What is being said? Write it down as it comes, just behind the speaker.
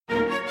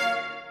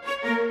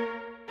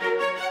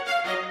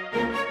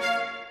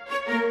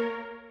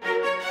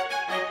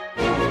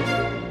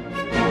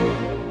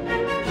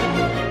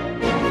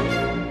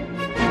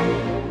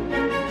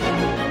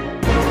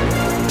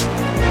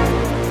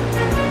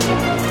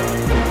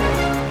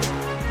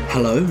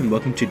Hello and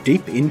welcome to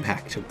Deep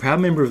Impact, a proud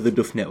member of the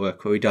Doof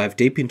Network where we dive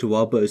deep into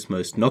Wildbow's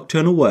most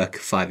nocturnal work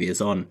 5 years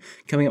on.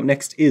 Coming up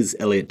next is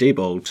Elliot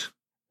Diebold.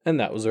 And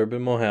that was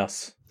Urban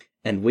Morehouse.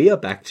 And we are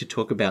back to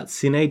talk about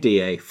Sine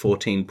Die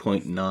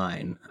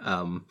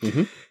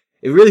 14.9.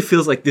 It really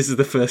feels like this is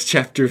the first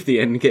chapter of the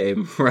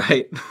endgame,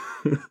 right?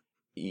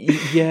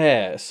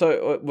 Yeah,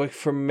 so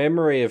from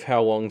memory of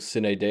how long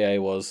Sine Die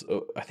was,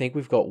 I think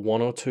we've got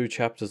 1 or 2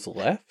 chapters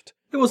left.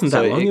 It wasn't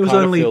that long, it was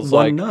only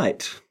one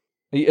night.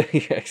 Yeah,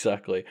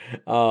 exactly.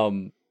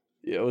 Also,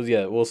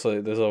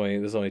 there's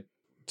only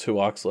 2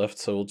 arcs left,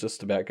 so we'll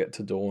just about get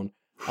to Dawn.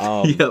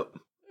 Yep.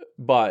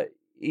 But,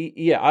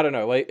 yeah, I don't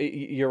know, like,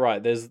 you're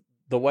right, there's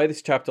the way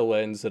this chapter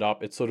ends it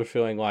up, it's sort of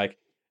feeling like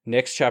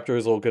next chapter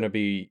is all going to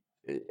be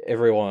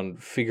everyone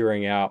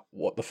figuring out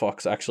what the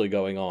fuck's actually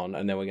going on,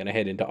 and then we're going to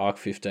head into arc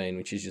 15,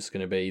 which is just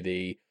going to be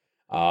the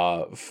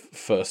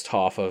first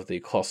half of the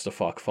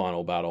clusterfuck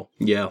final battle.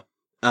 Yeah.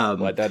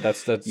 Like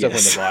that's definitely the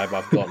vibe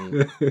I've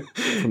gotten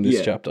from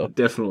this chapter.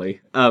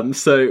 Definitely.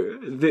 So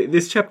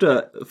this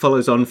chapter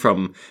follows on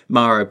from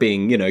Mara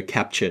being,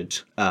 captured,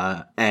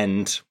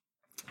 and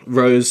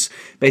Rose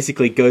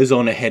basically goes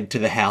on ahead to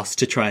the house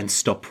to try and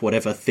stop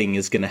whatever thing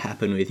is going to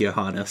happen with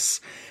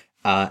Johannes.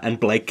 And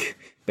Blake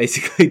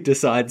basically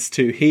decides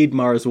to heed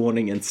Mara's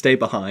warning and stay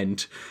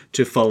behind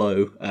to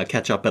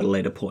catch up at a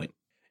later point.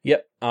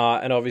 Yep.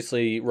 And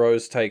obviously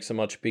Rose takes a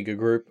much bigger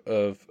group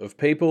of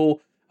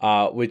people,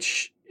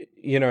 which,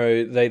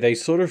 they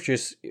sort of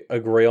just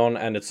agree on,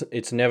 and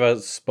it's never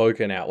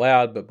spoken out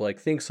loud, but Blake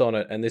thinks on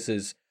it, and this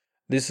is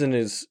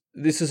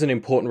an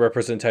important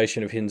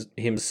representation of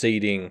him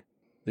seeding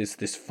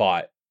this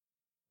fight.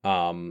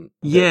 Last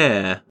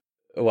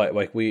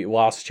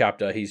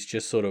chapter, he's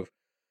just sort of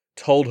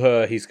told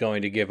her he's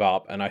going to give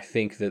up, and I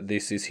think that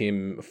this is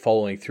him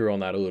following through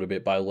on that a little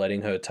bit by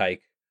letting her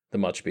take the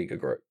much bigger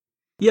group.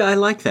 Yeah, I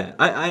like that.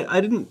 I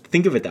didn't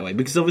think of it that way,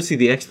 because obviously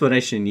the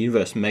explanation in the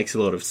universe makes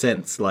a lot of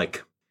sense.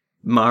 Like,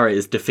 Mara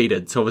is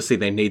defeated, so obviously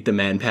they need the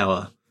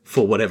manpower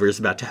for whatever is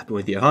about to happen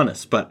with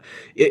Johannes. But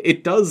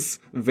it does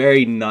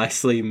very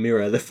nicely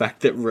mirror the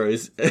fact that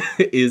Rose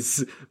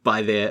is,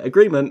 by their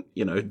agreement,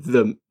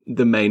 the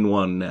main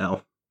one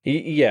now.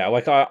 Yeah,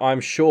 like I'm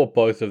sure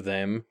both of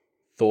them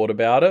thought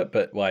about it,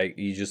 but like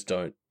you just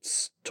don't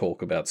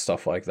talk about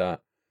stuff like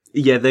that.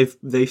 Yeah,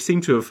 they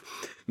seem to have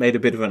made a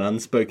bit of an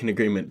unspoken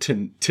agreement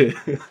to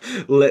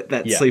let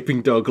that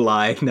sleeping dog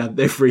lie now that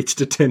they've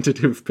reached a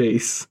tentative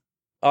peace.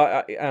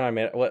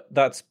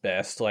 That's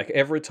best. Like,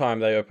 every time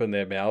they open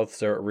their mouths,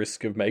 they're at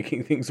risk of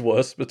making things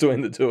worse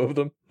between the two of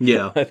them.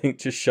 Yeah. I think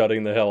just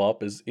shutting the hell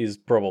up is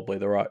probably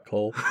the right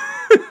call.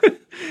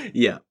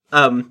 Yeah.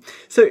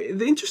 So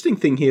the interesting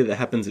thing here that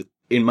happens,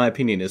 in my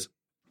opinion, is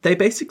they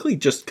basically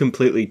just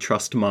completely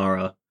trust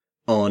Mara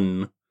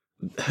on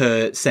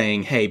her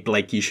saying, hey,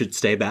 Blake, you should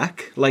stay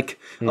back. Like,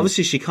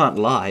 obviously she can't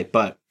lie,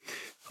 but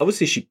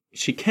obviously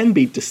she can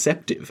be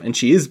deceptive, and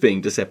she is being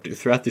deceptive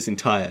throughout this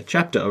entire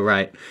chapter,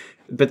 right?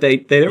 But they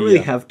don't really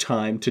have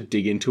time to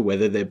dig into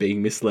whether they're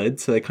being misled,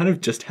 so they kind of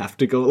just have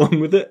to go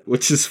along with it,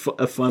 which is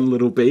a fun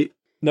little beat.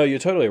 No, you're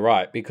totally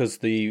right, because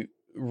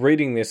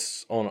reading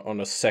this on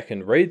a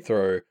second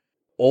read-through,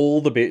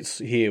 all the bits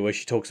here where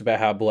she talks about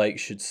how Blake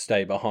should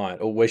stay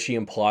behind, or where she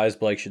implies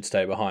Blake should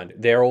stay behind,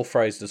 they're all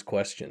phrased as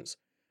questions.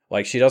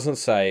 Like, she doesn't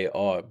say,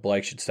 oh,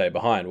 Blake should stay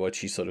behind. What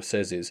she sort of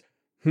says is,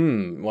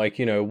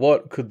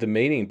 what could the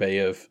meaning be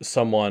of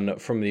someone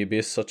from the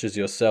abyss such as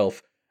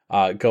yourself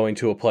going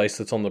to a place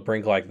that's on the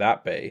brink like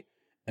that be?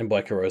 And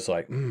Blake Arrow's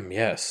like,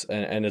 yes.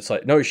 And it's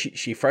like, no,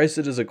 she phrased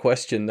it as a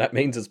question. That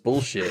means it's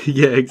bullshit.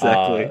 Yeah,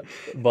 exactly.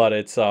 But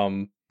it's,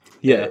 she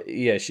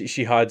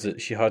hides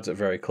it. She hides it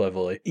very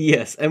cleverly.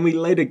 Yes, and we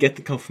later get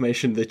the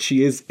confirmation that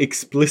she is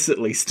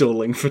explicitly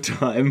stalling for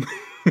time.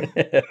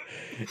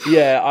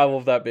 Yeah, I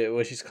love that bit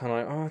where she's kind of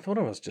like, oh, I thought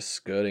I was just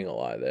skirting a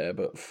lie there,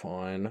 but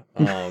fine.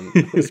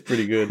 It's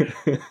pretty good.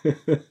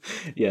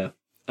 Yeah.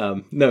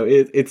 No,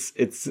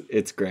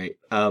 it's great.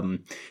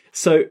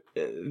 So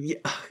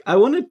I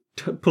want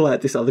to pull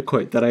out this other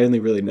quote that I only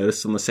really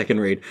noticed on the second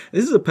read.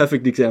 This is a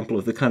perfect example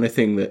of the kind of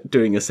thing that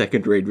doing a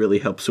second read really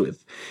helps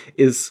with.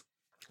 Is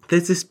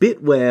there's this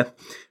bit where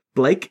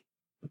Blake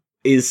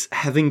is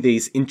having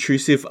these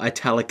intrusive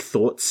italic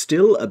thoughts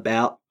still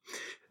about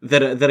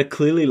that are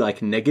clearly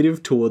like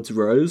negative towards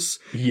Rose.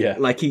 Yeah.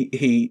 Like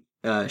she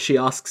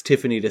asks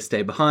Tiffany to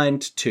stay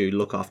behind to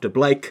look after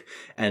Blake,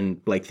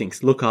 and Blake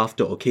thinks look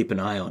after or keep an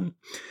eye on.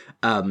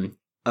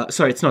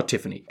 Sorry, it's not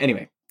Tiffany.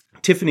 Anyway,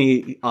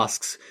 Tiffany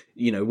asks,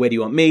 where do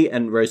you want me?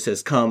 And Rose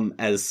says, come,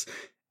 as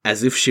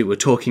if she were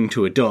talking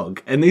to a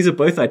dog. And these are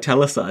both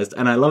italicized,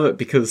 and I love it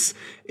because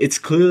it's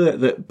clear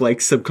that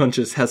Blake's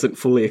subconscious hasn't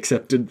fully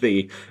accepted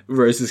the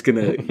Rose is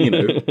gonna,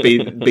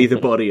 be the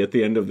body at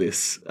the end of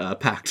this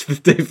pact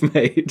that they've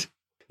made.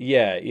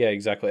 Yeah,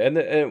 exactly. And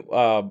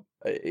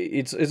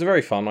it's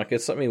very fun. Like,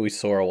 it's something we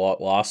saw a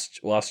lot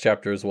last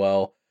chapter as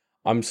well.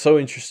 I'm so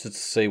interested to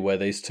see where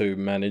these two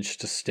manage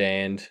to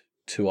stand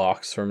 2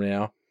 arcs from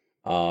now.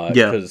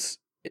 Because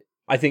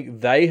I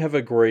think they have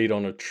agreed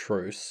on a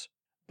truce,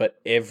 but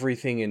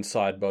everything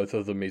inside both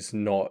of them is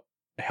not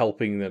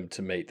helping them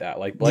to meet that.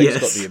 Like, Blake's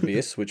got the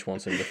Abyss, which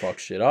wants him to fuck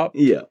shit up.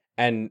 Yeah.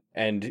 And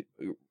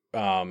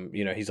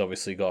he's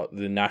obviously got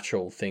the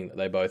natural thing that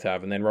they both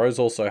have. And then Rose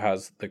also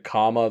has the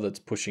karma that's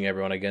pushing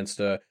everyone against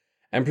her.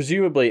 And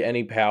presumably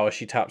any power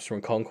she taps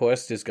from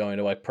Conquest is going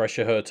to, like,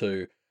 pressure her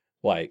to,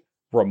 like,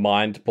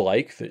 remind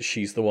Blake that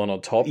she's the one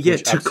on top. Yeah,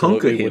 which to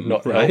conquer him, would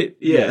not right? Help.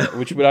 Yeah.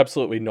 Which would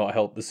absolutely not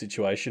help the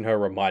situation, her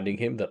reminding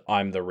him that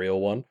I'm the real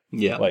one.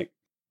 Yeah. Like,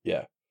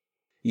 yeah.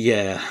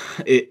 Yeah.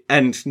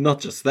 And not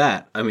just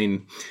that. I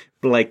mean,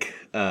 Blake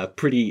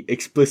pretty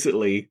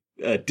explicitly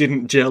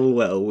didn't gel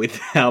well with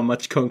how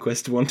much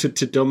Conquest wanted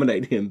to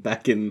dominate him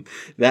back in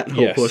that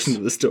whole portion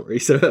of the story.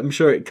 So I'm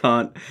sure it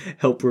can't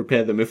help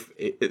repair them if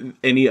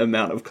any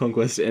amount of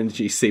Conquest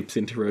energy seeps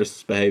into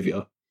Rose's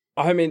behavior.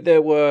 I mean,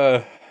 there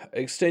were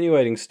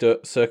extenuating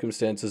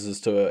circumstances as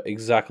to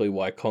exactly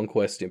why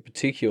Conquest in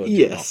particular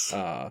did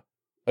not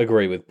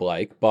agree with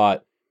Blake,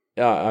 but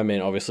I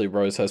mean, obviously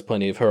Rose has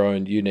plenty of her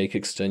own unique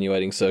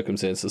extenuating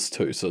circumstances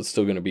too, so it's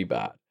still going to be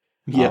bad.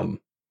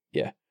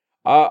 Yeah.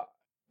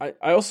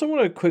 I also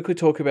want to quickly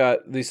talk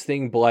about this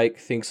thing Blake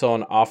thinks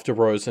on after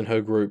Rose and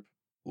her group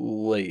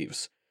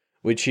leaves,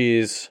 which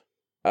is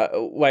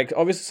like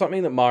obviously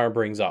something that Mara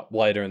brings up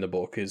later in the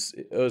book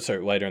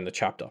later in the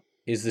chapter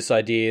is this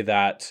idea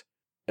that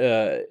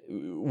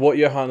what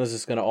Johannes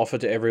is going to offer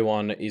to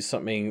everyone is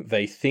something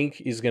they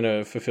think is going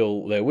to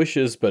fulfill their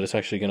wishes, but it's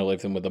actually going to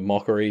leave them with a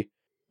mockery.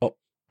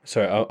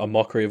 A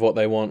mockery of what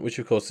they want, which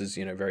of course is,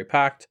 very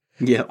packed.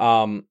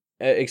 Yeah.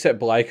 Except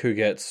Blake, who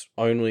gets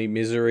only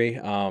misery,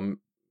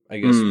 I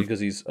guess because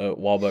he's a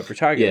Wildboat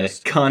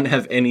protagonist. Yeah, can't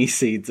have any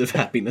seeds of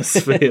happiness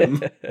for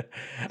him.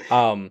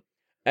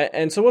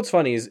 And so what's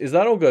funny is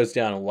that all goes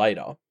down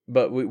later,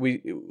 but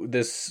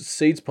there's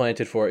seeds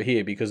planted for it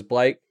here because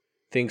Blake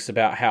thinks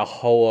about how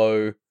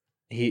hollow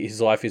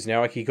his life is now.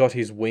 Like, he got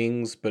his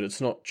wings, but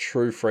it's not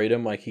true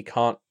freedom. Like, he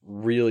can't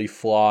really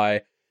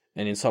fly,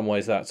 and in some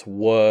ways that's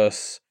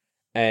worse.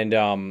 And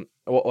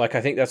I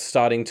think that's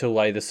starting to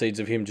lay the seeds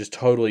of him just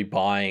totally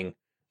buying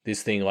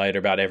this thing later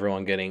about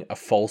everyone getting a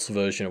false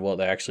version of what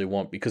they actually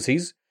want, because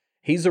he's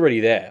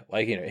already there.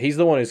 Like, he's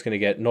the one who's going to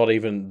get not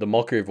even the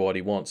mockery of what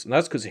he wants. And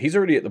that's because he's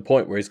already at the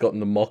point where he's gotten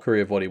the mockery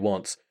of what he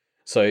wants.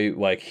 So,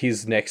 like,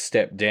 his next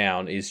step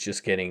down is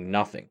just getting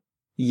nothing.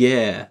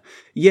 Yeah.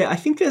 Yeah, I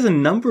think there's a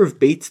number of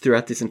beats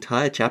throughout this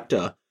entire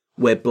chapter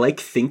where Blake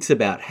thinks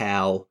about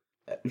how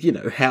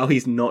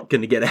he's not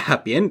going to get a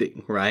happy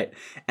ending, right?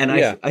 And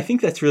I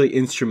think that's really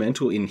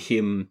instrumental in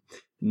him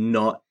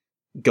not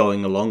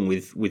going along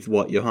with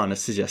what Johannes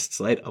suggests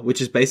later,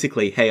 which is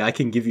basically, hey, I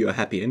can give you a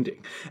happy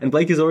ending. And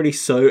Blake is already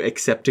so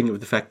accepting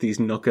of the fact that he's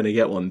not going to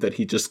get one that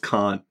he just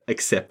can't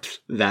accept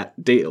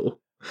that deal.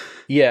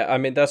 Yeah, I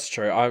mean, that's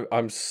true.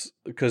 I'm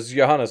because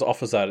Johannes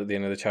offers that at the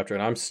end of the chapter,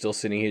 and I'm still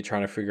sitting here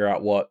trying to figure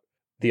out what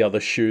the other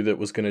shoe that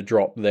was going to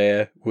drop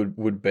there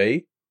would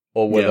be,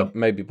 or whether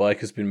maybe Blake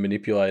has been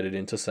manipulated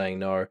into saying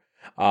no.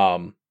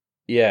 I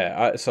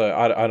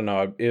don't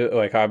know.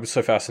 I'm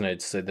so fascinated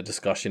to see the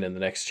discussion in the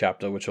next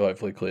chapter, which will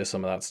hopefully clear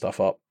some of that stuff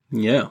up.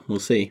 Yeah, we'll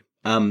see.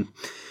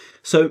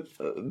 So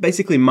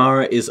basically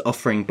Mara is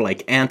offering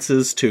Blake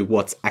answers to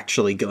what's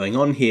actually going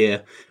on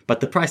here,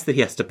 but the price that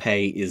he has to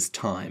pay is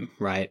time,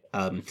 right?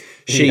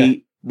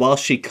 While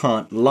she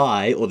can't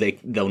lie, or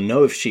they'll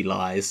know if she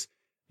lies,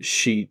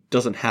 she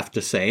doesn't have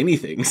to say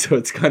anything. So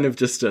it's kind of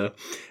just a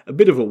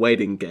bit of a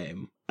waiting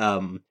game.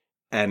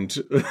 And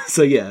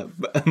so, yeah,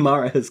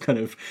 Mara has kind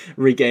of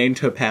regained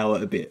her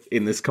power a bit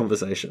in this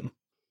conversation.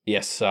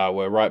 Yes,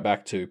 we're right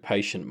back to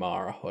patient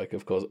Mara. Like,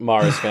 of course,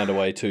 Mara's found a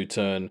way to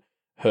turn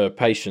her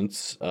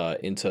patience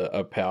into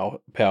a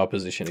power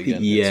position again.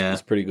 Yeah.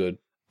 It's pretty good.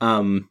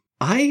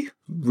 I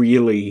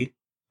really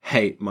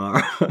hate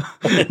Mara.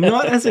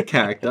 Not as a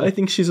character. I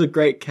think she's a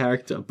great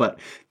character, but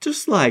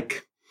just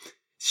like,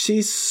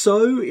 she's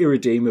so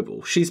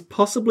irredeemable. She's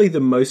possibly the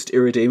most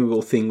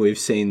irredeemable thing we've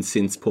seen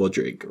since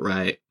Podrick,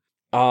 right?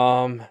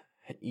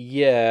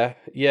 Yeah,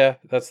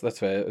 that's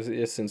fair.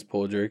 Yeah, since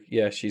Podrick,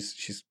 yeah,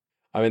 she's.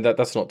 I mean,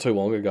 that's not too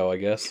long ago, I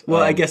guess.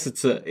 Well, I guess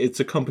it's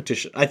a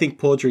competition. I think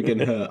Podrick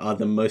and her are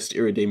the most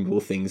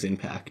irredeemable things in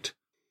Pact.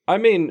 I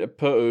mean,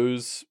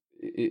 Pooz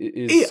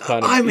is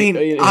kind of. I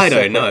mean, I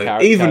don't know.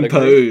 Even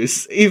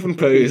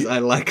Pooz, I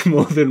like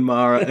more than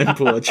Mara and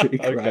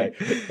Podrick, right?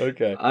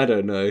 Okay. I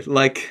don't know.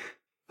 Like,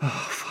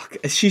 oh fuck,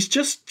 she's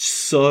just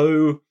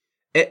so.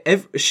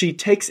 She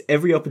takes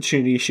every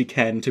opportunity she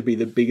can to be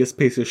the biggest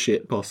piece of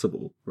shit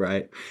possible,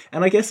 right?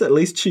 And I guess at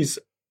least she's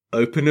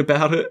open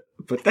about it,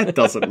 but that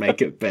doesn't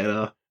make it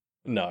better.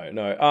 No.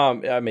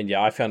 I mean,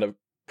 yeah, I found it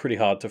pretty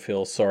hard to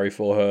feel sorry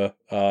for her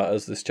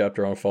as this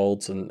chapter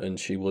unfolds and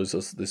she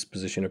loses this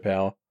position of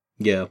power.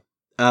 Yeah.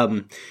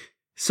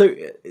 So,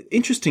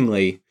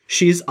 interestingly,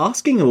 she is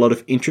asking a lot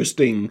of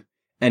interesting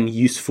and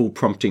useful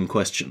prompting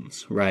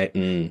questions, right?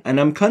 And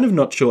I'm kind of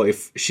not sure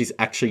if she's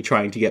actually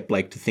trying to get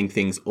Blake to think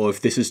things, or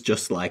if this is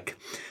just like,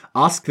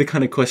 ask the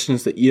kind of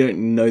questions that you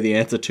don't know the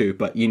answer to,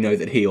 but you know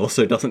that he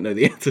also doesn't know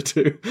the answer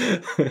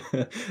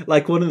to.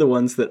 Like, one of the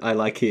ones that I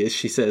like here is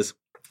she says,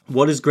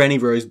 what is Granny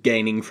Rose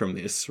gaining from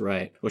this,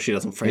 right? Well, she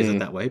doesn't phrase it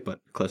that way, but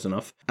close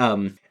enough.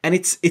 And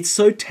it's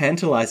so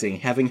tantalizing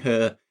having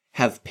her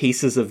have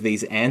pieces of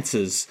these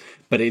answers,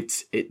 but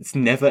it's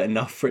never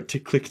enough for it to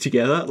click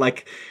together.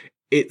 Like,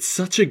 it's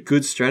such a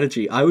good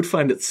strategy. I would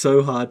find it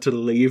so hard to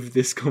leave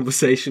this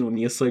conversation when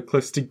you're so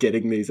close to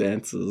getting these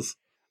answers.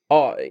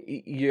 Oh,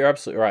 you're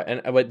absolutely right.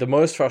 And wait, the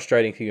most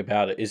frustrating thing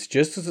about it is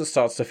just as it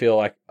starts to feel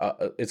like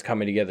it's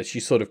coming together, she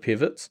sort of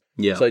pivots.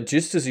 Yeah. So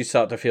just as you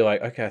start to feel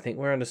like, okay, I think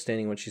we're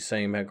understanding what she's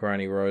saying about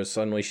Granny Rose,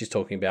 suddenly she's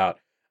talking about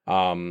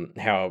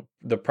how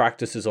the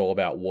practice is all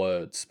about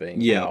words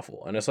being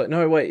powerful. And it's like,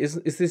 no, wait, is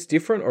this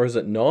different or is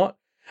it not?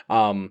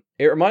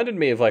 It reminded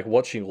me of like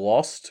watching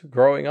Lost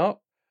growing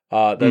up.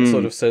 That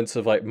sort of sense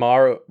of like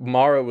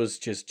Mara was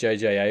just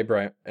J.J.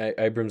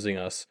 Abramsing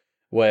us,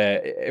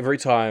 where every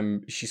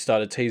time she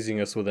started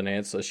teasing us with an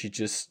answer, she'd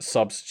just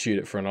substitute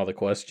it for another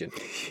question.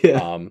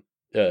 Yeah.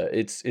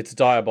 It's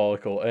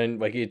diabolical, and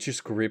like it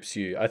just grips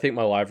you. I think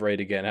my live read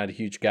again had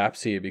huge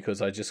gaps here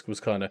because I just was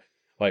kind of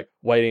like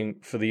waiting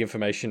for the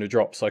information to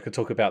drop so I could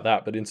talk about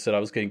that, but instead I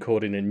was getting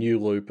caught in a new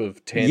loop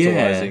of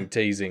tantalizing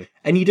teasing.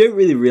 And you don't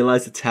really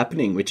realize it's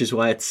happening, which is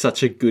why it's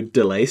such a good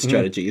delay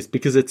strategy, is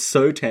because it's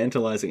so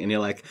tantalizing and you're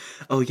like,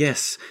 oh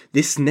yes,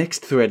 this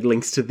next thread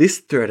links to this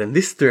thread and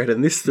this thread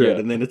and this thread,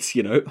 and then it's,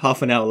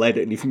 half an hour later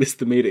and you've missed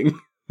the meeting.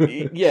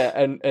 Yeah,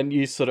 and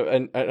you sort of,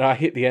 and I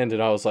hit the end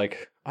and I was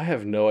like, I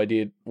have no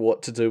idea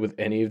what to do with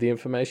any of the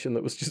information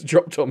that was just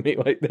dropped on me.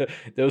 Like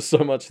there was so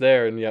much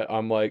there, and yet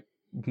I'm like,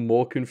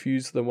 more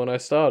confused than when I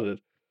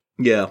started.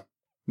 Yeah.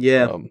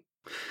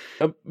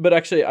 But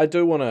actually, I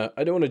do want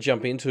to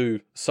jump into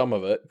some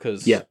of it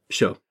because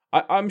sure.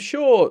 I'm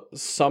sure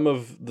some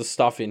of the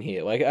stuff in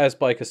here, like as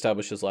Blake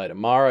establishes later,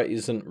 Mara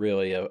isn't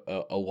really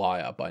a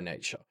liar by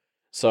nature.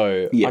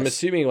 So I'm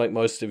assuming like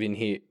most of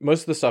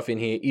the stuff in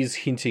here is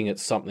hinting at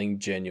something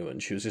genuine.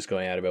 She was just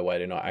going out of her way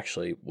to not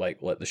actually like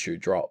let the shoe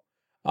drop.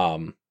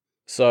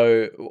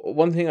 So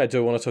one thing I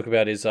do want to talk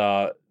about is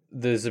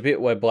there's a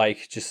bit where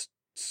Blake just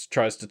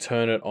tries to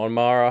turn it on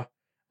Mara,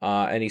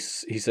 and he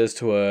says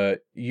to her,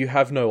 "You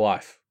have no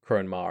life,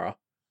 crone Mara.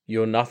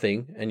 You're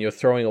nothing, and you're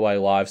throwing away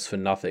lives for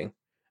nothing."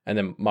 And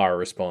then Mara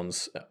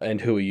responds, "And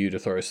who are you to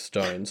throw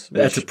stones?"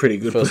 That's a pretty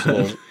good first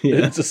burn. Of all,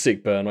 it's a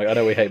sick burn. Like I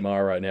know we hate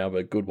Mara right now,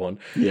 but good one.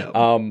 Yeah.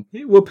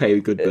 We'll pay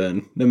a good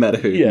burn, no matter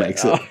who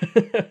makes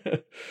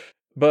it.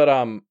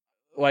 But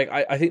like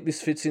I think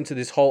this fits into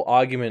this whole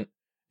argument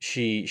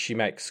she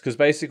makes, because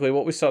basically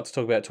what we start to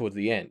talk about towards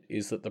the end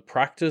is that the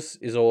practice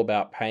is all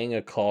about paying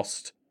a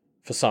cost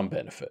for some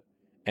benefit,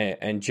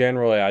 and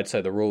generally I'd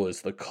say the rule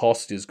is the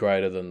cost is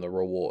greater than the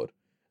reward.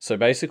 So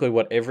basically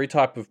what every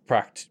type of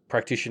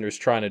practitioner is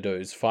trying to do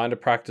is find a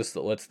practice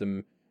that lets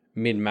them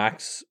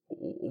min-max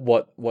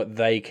what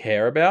they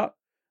care about.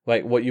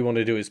 Like what you want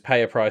to do is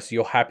pay a price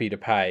you're happy to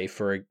pay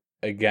for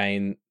a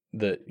gain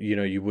that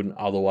you wouldn't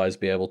otherwise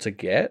be able to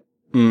get.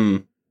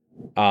 And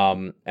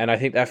I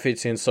think that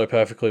fits in so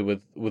perfectly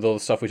with all the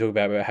stuff we talk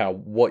about how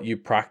what you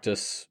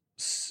practice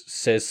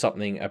says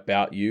something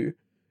about you.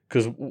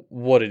 Because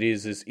what it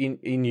is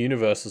in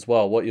universe as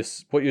well, what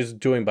you're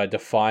doing by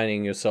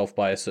defining yourself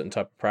by a certain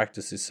type of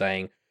practice is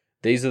saying,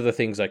 these are the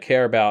things I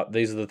care about,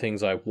 these are the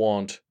things I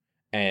want,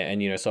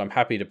 and so I'm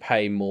happy to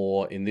pay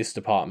more in this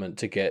department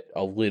to get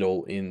a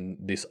little in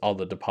this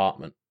other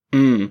department.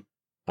 And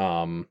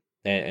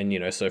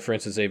so for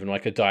instance, even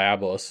like a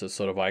Diabolus, it's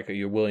sort of like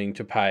you're willing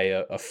to pay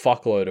a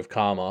fuckload of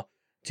karma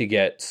to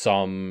get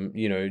some,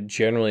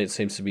 generally it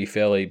seems to be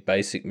fairly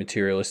basic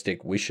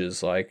materialistic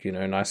wishes, like,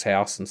 nice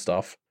house and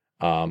stuff.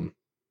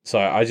 So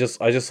I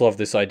just love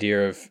this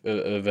idea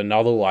of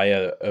another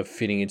layer of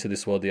fitting into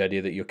this world, the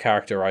idea that your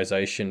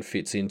characterization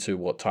fits into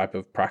what type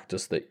of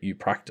practice that you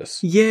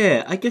practice.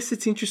 Yeah, I guess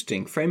it's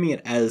interesting framing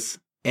it as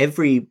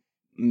every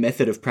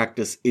method of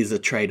practice is a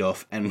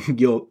trade-off, and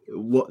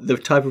what the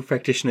type of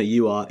practitioner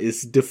you are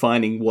is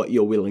defining what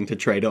you're willing to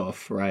trade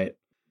off, right?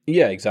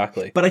 Yeah,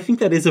 exactly. But I think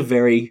that is a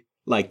very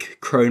like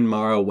crone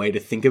Mara way to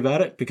think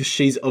about it, because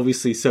she's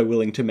obviously so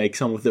willing to make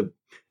some of the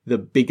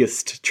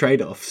biggest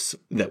trade-offs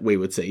that we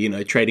would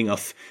see, trading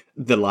off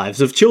the lives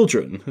of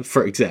children,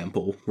 for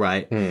example,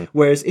 right?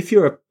 Whereas if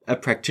you're a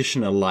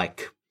practitioner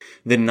like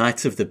the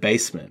Knights of the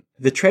Basement,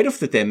 the trade-off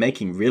that they're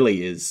making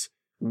really is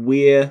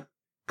we're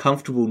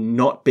comfortable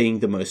not being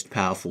the most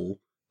powerful,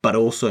 but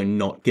also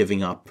not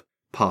giving up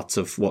parts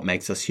of what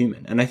makes us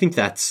human. And I think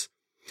that's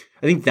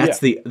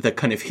the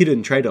kind of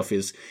hidden trade-off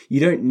is you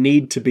don't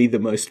need to be the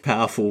most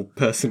powerful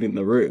person in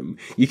the room.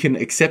 You can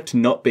accept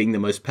not being the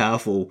most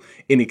powerful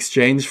in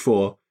exchange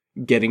for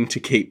getting to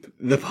keep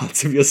the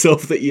parts of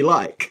yourself that you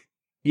like.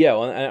 Yeah,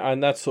 well,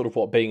 and that's sort of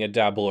what being a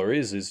dabbler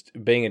is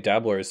being a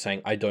dabbler is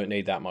saying, I don't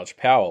need that much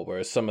power,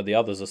 whereas some of the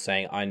others are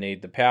saying, I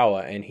need the power,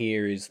 and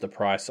here is the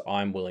price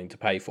I'm willing to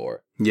pay for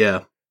it.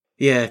 Yeah.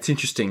 Yeah, it's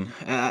interesting.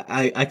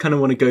 I kind of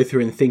want to go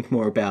through and think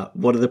more about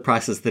what are the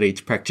prices that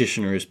each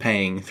practitioner is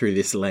paying through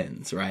this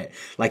lens, right?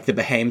 Like the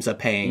Behaims are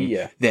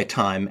paying their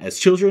time as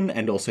children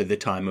and also the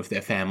time of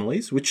their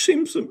families, which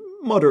seems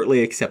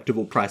moderately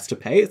acceptable price to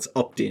pay. It's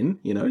opt-in,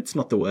 it's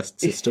not the worst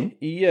system.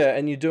 Yeah,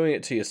 and you're doing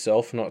it to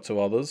yourself, not to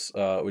others,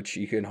 which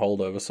you can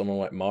hold over someone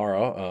like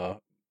Mara,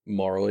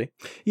 morally.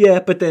 Yeah,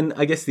 but then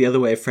I guess the other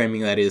way of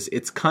framing that is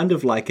it's kind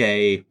of like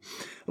a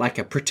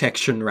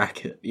protection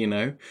racket,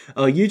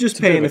 Oh, you just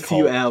pay in a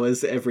few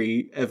hours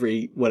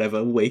every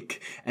whatever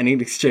week, and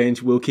in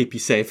exchange we'll keep you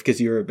safe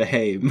because you're a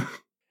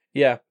behemoth.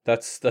 Yeah,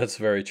 that's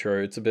very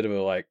true. It's a bit of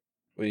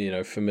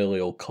a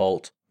familial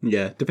cult.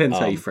 Yeah, depends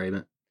how you frame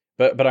it.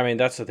 But I mean,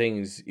 that's the thing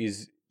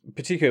is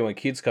particularly when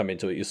kids come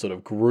into it, you're sort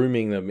of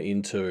grooming them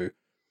into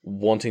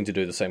wanting to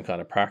do the same kind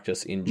of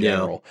practice in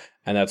general. Yeah.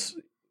 And that's,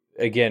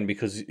 again,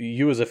 because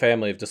you as a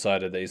family have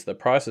decided these are the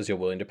prices you're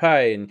willing to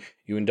pay, and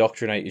you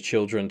indoctrinate your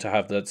children to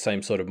have that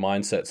same sort of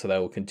mindset so they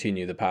will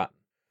continue the pattern.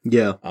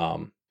 Yeah.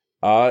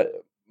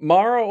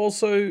 Mara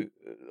also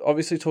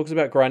obviously talks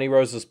about Granny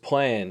Rose's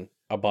plan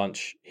a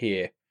bunch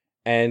here.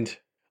 And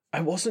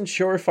I wasn't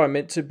sure if I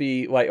meant to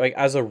be, like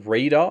as a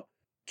reader,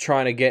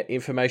 trying to get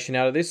information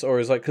out of this, or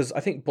is because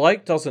I think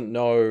Blake doesn't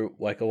know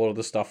a lot of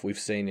the stuff we've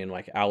seen in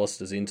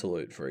Alistair's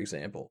interlude, for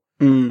example,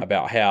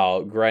 about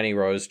how Granny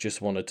Rose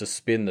just wanted to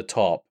spin the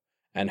top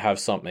and have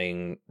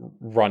something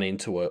run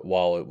into it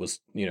while it was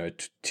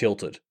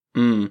tilted.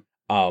 So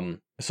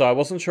I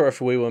wasn't sure if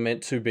we were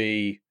meant to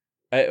be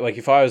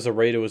if I as a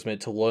reader was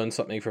meant to learn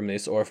something from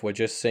this, or if we're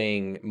just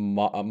seeing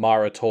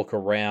Mara talk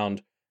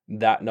around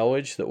that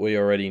knowledge that we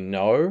already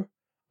know.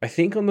 I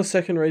think on the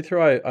second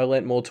read-through, I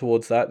leant more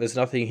towards that. There's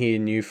nothing here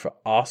new for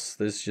us.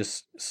 There's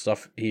just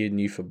stuff here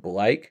new for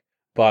Blake.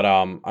 But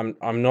I'm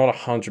not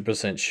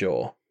 100%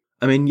 sure.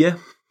 I mean, yeah,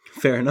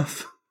 fair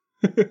enough.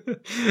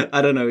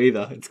 I don't know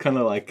either. It's kind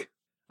of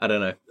I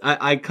don't know.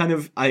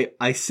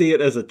 I see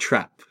it as a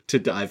trap to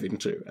dive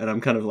into, and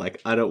I'm kind of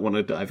I don't want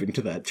to dive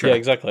into that trap. Yeah,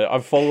 exactly.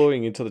 I'm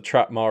following into the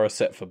trap Mara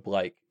set for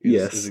Blake.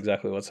 Is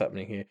exactly what's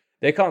happening here.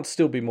 There can't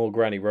still be more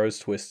Granny Rose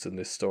twists in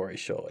this story,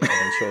 surely.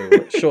 I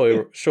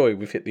mean, surely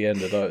we've hit the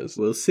end of those.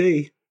 We'll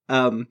see.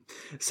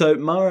 So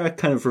Mara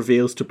kind of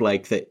reveals to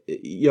Blake that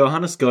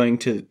Johannes going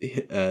to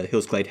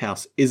Hillsglade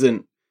House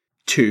isn't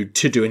to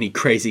do any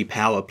crazy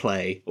power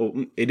play. Or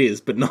it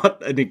is, but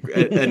not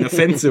an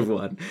offensive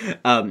one.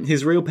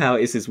 His real power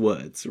is his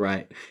words,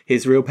 right?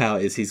 His real power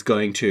is he's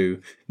going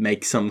to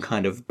make some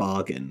kind of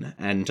bargain.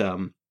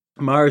 And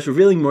Mara's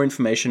revealing more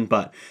information,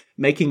 but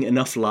making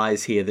enough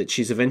lies here that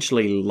she's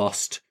eventually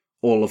lost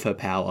all of her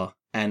power.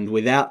 And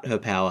without her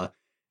power,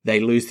 they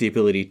lose the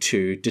ability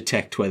to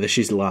detect whether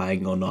she's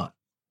lying or not.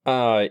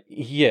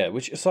 Yeah,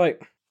 which is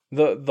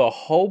the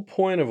whole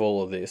point of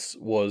all of this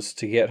was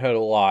to get her to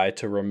lie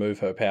to remove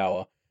her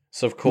power.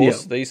 So of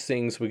course these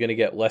things were going to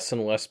get less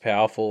and less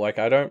powerful.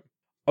 I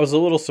was a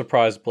little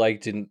surprised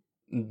Blake didn't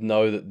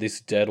know that this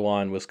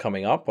deadline was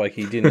coming up.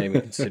 He didn't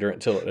even consider it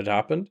until it had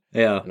happened.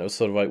 Yeah. And it was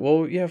sort of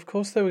well, yeah, of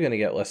course they were going to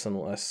get less and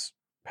less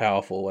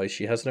powerful.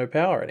 She has no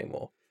power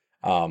anymore.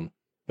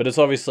 But it's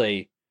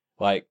obviously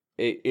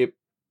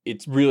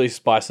it really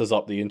spices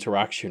up the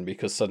interaction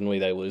because suddenly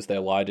they lose their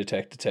lie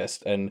detector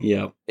test. And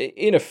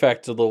in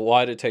effect, the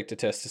lie detector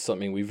test is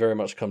something we very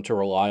much come to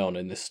rely on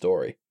in this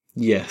story.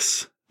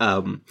 Yes.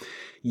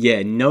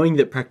 Knowing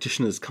that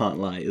practitioners can't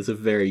lie is a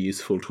very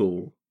useful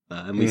tool.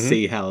 And we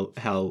see how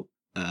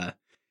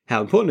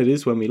important it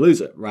is when we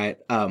lose it, right?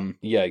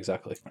 Yeah,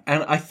 exactly.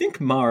 And I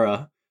think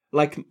Mara,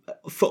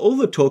 for all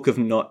the talk of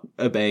not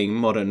obeying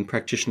modern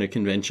practitioner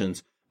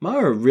conventions,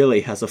 Mara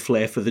really has a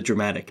flair for the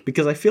dramatic,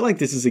 because I feel like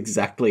this is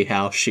exactly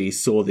how she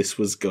saw this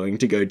was going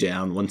to go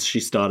down once she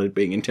started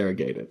being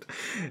interrogated.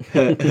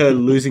 Her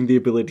losing the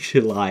ability to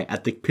lie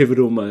at the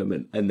pivotal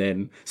moment, and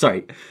then,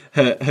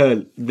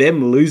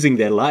 them losing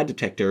their lie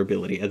detector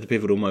ability at the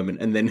pivotal moment,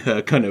 and then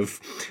her kind of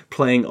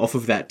playing off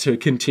of that to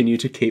continue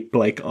to keep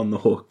Blake on the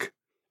hook.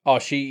 Oh,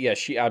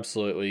 she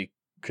absolutely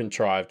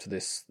contrived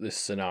this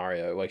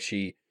scenario.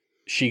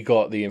 She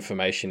got the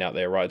information out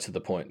there right to the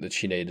point that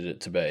she needed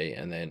it to be,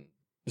 and then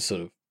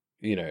sort of,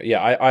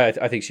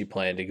 I think she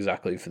planned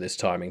exactly for this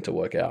timing to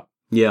work out.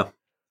 Yeah.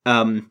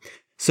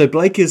 So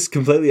Blake is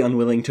completely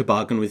unwilling to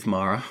bargain with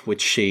Mara,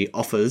 which she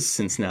offers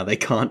since now they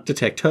can't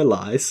detect her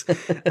lies.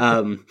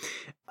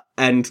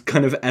 And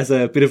kind of as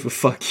a bit of a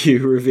fuck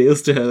you,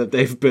 reveals to her that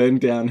they've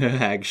burned down her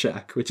hag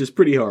shack, which is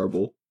pretty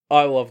horrible.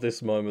 I love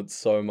this moment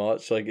so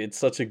much. It's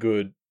such a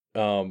good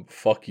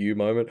fuck you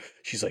moment.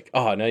 She's like,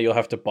 now you'll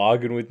have to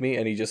bargain with me,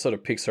 and he just sort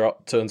of picks her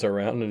up, turns her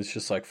around, and it's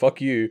just like,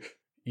 fuck you.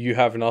 You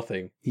have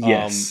nothing.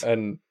 Yes.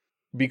 And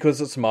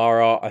because it's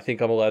Mara, I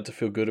think I'm allowed to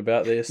feel good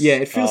about this. Yeah,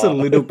 it feels a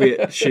little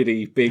bit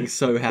shitty being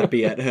so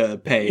happy at her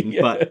pain,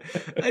 but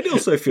it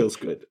also feels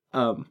good.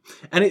 And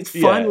it's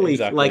finally,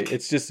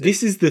 it's just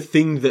this is the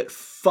thing that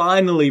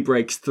finally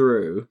breaks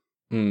through.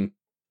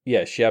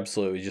 Yeah, she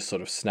absolutely just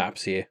sort of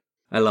snaps here.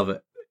 I love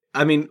it.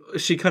 I mean,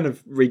 she kind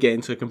of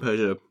regains her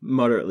composure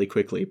moderately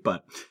quickly,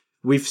 but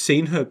we've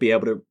seen her be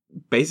able to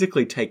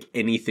basically take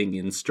anything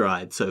in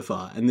stride so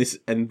far, and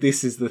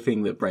this is the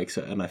thing that breaks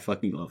her, and I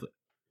fucking love it.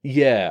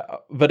 Yeah,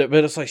 but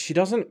it's she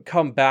doesn't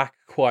come back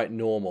quite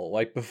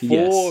normal.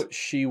 Before,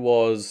 she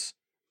was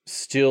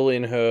still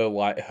in her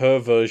her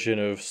version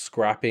of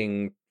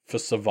scrapping for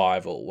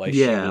survival. Like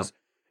Yeah.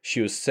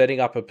 she was setting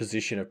up a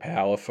position of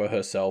power for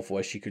herself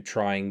where she could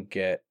try and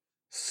get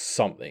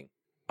something.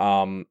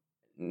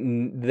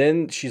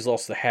 Then she's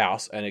lost the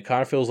house, and it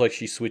kind of feels like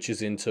she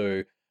switches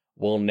into,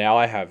 well, now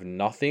I have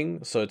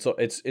nothing. So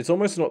it's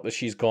almost not that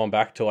she's gone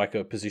back to like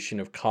a position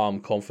of calm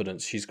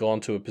confidence. She's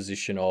gone to a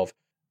position of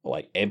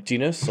like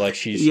emptiness. Like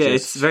she's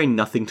it's very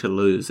nothing to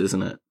lose,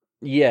 isn't it?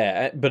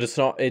 Yeah, but it's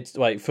not. It's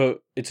like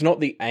it's not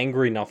the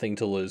angry nothing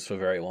to lose for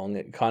very long.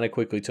 It kind of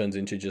quickly turns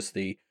into just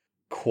the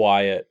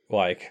quiet,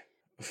 like,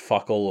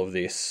 fuck all of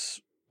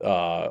this,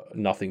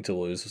 nothing to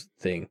lose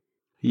thing.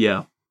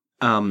 Yeah.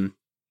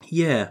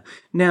 Yeah.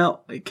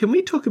 Now, can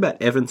we talk about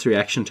Evan's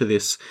reaction to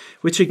this?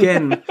 Which,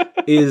 again,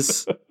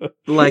 is,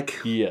 like...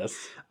 Yes.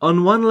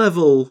 On one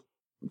level,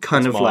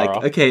 kind It's of Mara.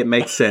 like, okay, it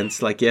makes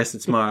sense. Like, yes,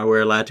 it's Mara.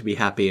 We're allowed to be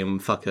happy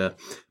and fuck her.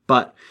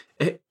 But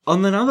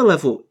on another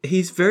level,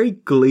 he's very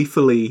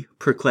gleefully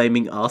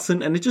proclaiming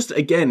arson. And it just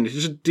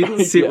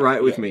didn't sit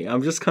right with me.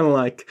 I'm just kind of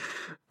like,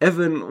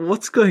 Evan,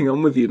 what's going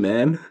on with you,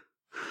 man?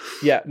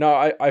 Yeah, no,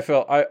 I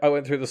felt... I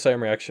went through the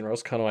same reaction where I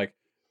was kind of like,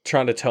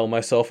 trying to tell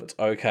myself it's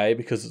okay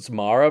because it's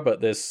Mara,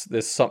 but there's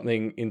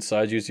something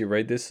inside you as you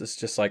read this. It's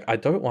just like, I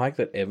don't like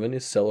that Evan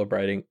is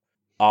celebrating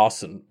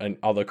arson and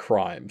other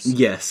crimes.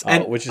 Yes.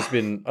 And which has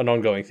been an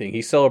ongoing thing.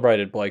 He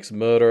celebrated Blake's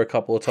murder a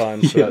couple of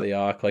times throughout the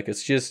arc. Like,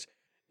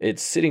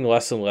 it's sitting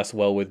less and less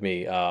well with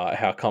me,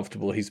 how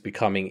comfortable he's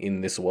becoming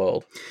in this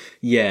world.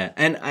 Yeah.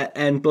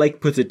 And Blake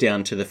puts it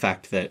down to the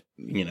fact that,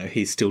 you know,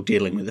 he's still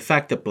dealing with the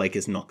fact that Blake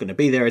is not going to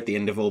be there at the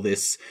end of all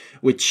this,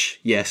 which,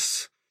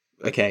 yes...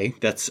 Okay,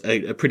 that's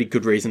a pretty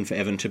good reason for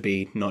Evan to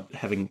be not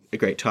having a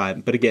great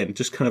time. But again,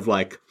 just kind of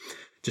like,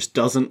 just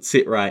doesn't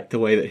sit right the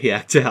way that he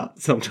acts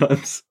out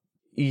sometimes.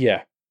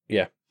 Yeah,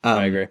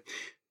 I agree.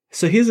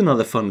 So here's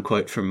another fun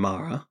quote from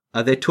Mara.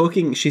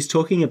 She's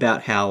talking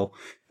about how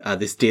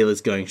this deal is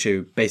going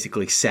to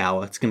basically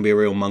sour. It's going to be a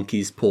real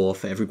monkey's paw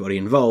for everybody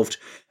involved,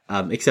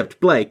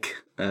 except Blake,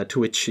 to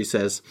which she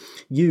says,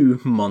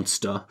 "You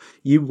monster,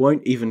 you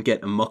won't even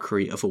get a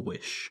mockery of a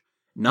wish.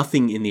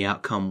 Nothing in the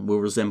outcome will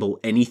resemble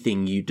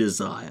anything you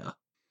desire."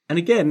 And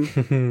again,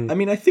 I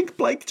mean, I think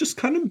Blake just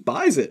kind of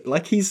buys it.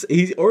 Like, he's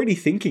already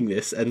thinking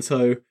this, and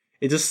so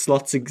it just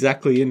slots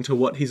exactly into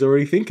what he's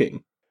already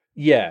thinking.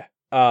 Yeah.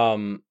 I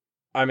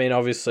mean,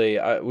 obviously,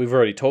 we've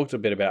already talked a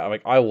bit about,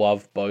 like, I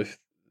love both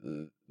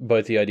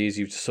the ideas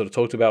you've sort of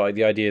talked about, like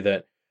the idea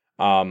that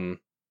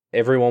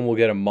everyone will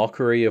get a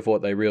mockery of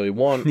what they really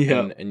want,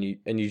 and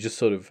you just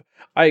sort of...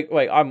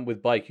 I'm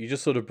with Blake. You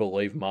just sort of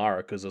believe Mara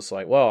because it's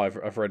like, well,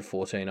 I've read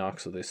 14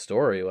 arcs of this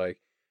story. Like,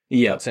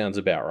 that sounds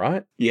about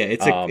right. Yeah,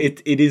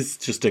 it is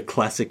just a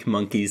classic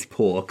monkey's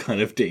paw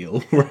kind of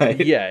deal, right?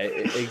 Yeah,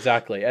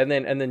 exactly. And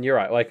then you're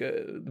right. Like,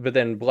 but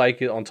then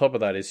Blake on top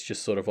of that is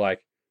just sort of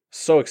like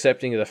so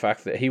accepting of the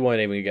fact that he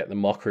won't even get the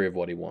mockery of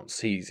what he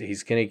wants.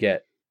 He's gonna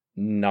get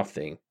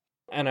nothing.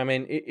 And I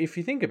mean, if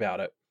you think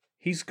about it,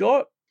 he's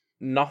got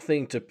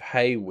nothing to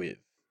pay with.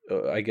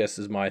 I guess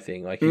is my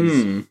thing. Like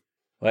he's.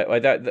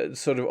 Like that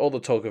sort of all the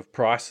talk of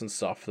price and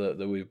stuff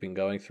that we've been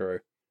going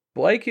through.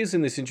 Blake is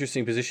in this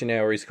interesting position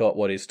now where he's got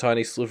his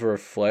tiny sliver of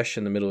flesh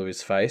in the middle of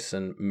his face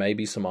and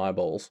maybe some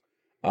eyeballs.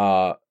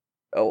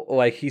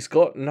 Like he's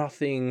got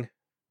nothing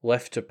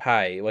left to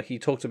pay. Like he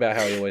talked about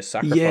how he always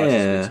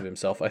sacrifices bits of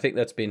himself. I think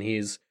that's been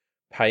his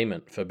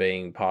payment for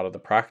being part of the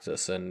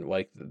practice, and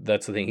like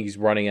that's the thing, he's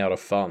running out of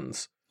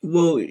funds.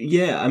 Well,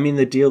 yeah, I mean,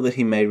 the deal that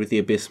he made with the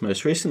Abyss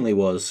most recently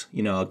was,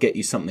 you know, I'll get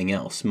you something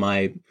else.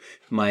 My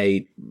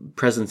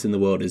presence in the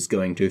world is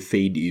going to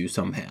feed you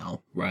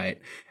somehow, right?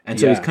 And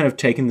so he's kind of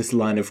taken this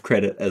line of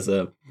credit as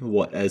a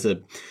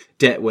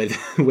debt where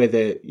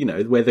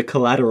the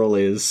collateral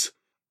is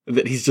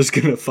that he's just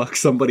going to fuck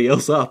somebody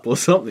else up or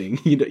something.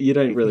 You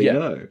don't really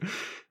know.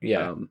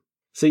 Yeah.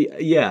 So,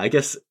 yeah, I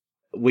guess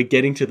we're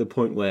getting to the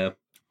point where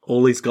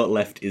all he's got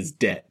left is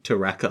debt to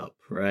rack up,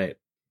 right?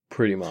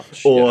 Pretty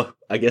much. Or,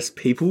 I guess,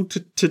 people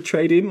to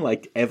trade in,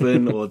 like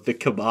Evan or the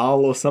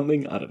Cabal or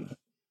something. I don't know.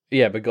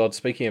 Yeah, but God,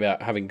 speaking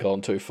about having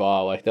gone too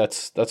far, like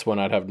that's when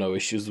I'd have no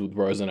issues with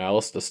Rose and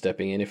Alistair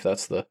stepping in if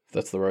that's the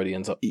road he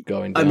ends up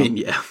going down. I mean,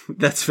 yeah,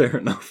 that's fair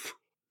enough.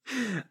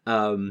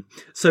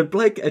 So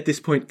Blake at this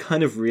point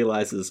kind of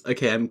realizes,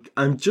 okay,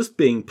 I'm just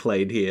being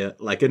played here.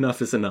 Like,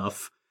 enough is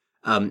enough.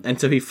 And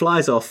so he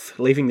flies off,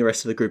 leaving the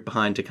rest of the group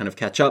behind to kind of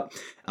catch up.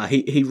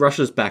 He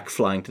rushes back,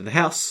 flying to the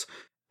house.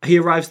 He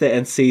arrives there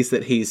and sees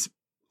that he's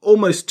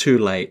almost too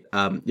late.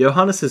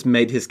 Johannes has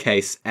made his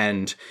case,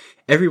 and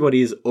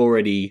everybody is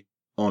already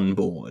on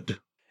board.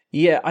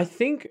 Yeah, I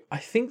think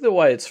the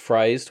way it's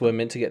phrased, we're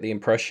meant to get the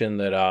impression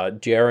that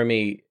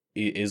Jeremy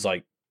is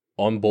like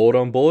on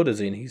board, as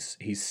in he's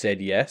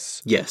said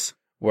yes. Yes.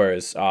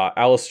 Whereas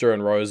Alistair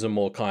and Rose are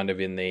more kind of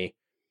in the,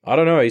 I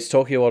don't know, he's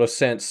talking a lot of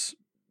sense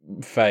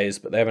phase,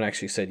 but they haven't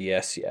actually said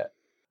yes yet.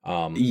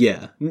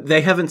 Yeah,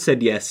 they haven't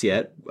said yes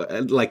yet.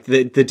 Like,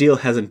 the deal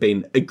hasn't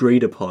been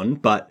agreed upon,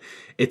 but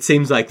it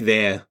seems like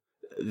they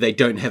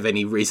don't have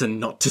any reason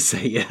not to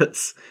say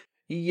yes.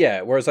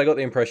 Yeah, whereas I got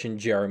the impression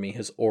Jeremy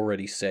has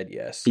already said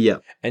yes. Yeah.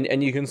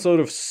 And you can sort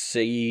of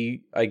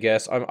see, I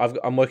guess,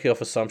 I'm working off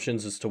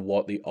assumptions as to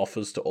what the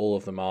offers to all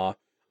of them are.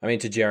 I mean,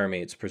 to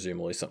Jeremy, it's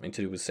presumably something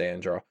to do with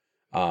Sandra.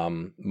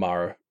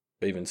 Mara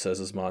even says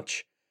as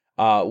much.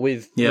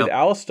 With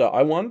Alistair,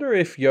 I wonder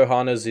if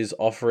Johannes is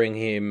offering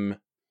him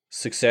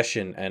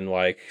succession and,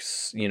 like,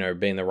 you know,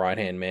 being the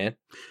right-hand man.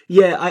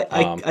 Yeah,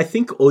 I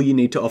think all you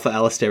need to offer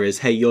Alistair is,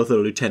 hey, you're the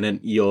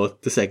lieutenant, you're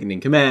the second in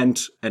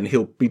command, and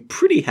he'll be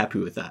pretty happy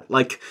with that.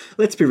 Like,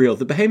 let's be real,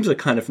 the Behames are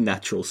kind of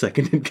natural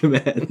second in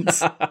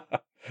commands.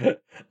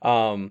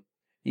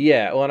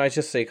 Yeah, well, and I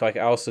just think, like,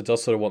 Alistair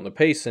does sort of want the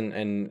peace,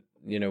 and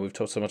you know, we've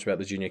talked so much about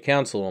the Junior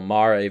Council, and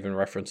Mara even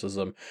references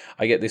them.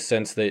 I get this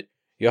sense that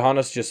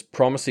Johannes just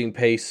promising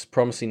peace,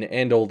 promising to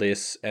end all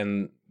this,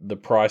 and the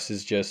price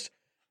is just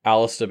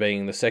Alistair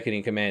being the second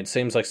in command.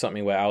 Seems like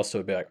something where Alistair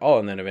would be like, oh,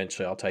 and then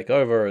eventually I'll take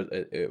over.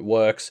 It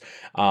works.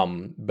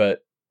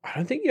 But I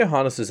don't think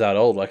Johannes is that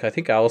old. Like, I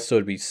think Alistair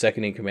would be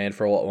second in command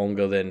for a lot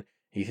longer than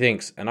he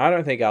thinks. And I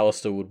don't think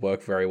Alistair would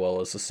work very well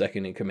as a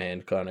second in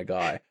command kind of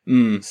guy.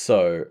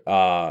 So,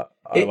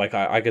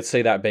 I could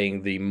see that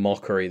being the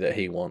mockery that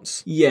he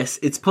wants. Yes,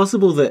 it's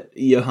possible that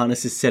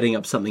Johannes is setting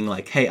up something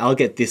like, hey, I'll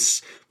get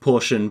this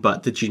portion,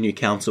 but the Junior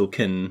Council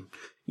can,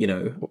 you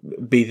know,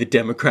 be the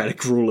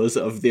democratic rulers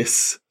of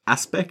this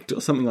aspect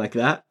or something like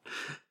that.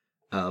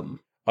 You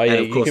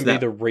can be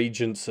the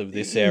regents of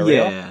this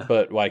area,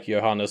 but, like,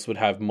 Johannes would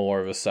have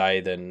more of a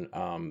say than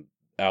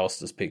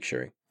Alistair's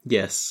picturing.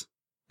 Yes.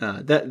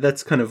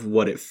 That's kind of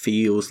what it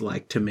feels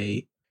like to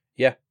me.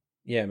 Yeah,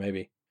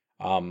 maybe.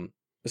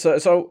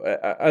 So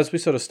as we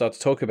sort of start to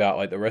talk about,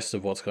 like, the rest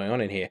of what's going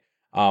on in here,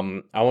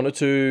 I wanted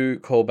to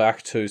call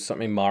back to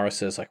something Mara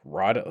says, like,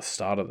 right at the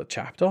start of the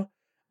chapter,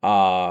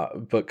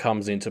 but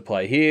comes into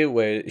play here,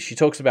 where she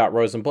talks about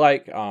Rose and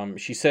Blake.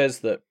 She says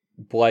that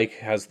Blake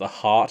has the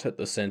heart at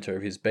the center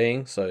of his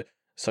being, so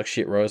suck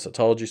shit, Rose, I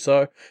told you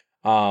so.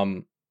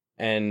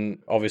 And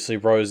obviously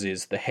Rose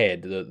is the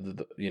head,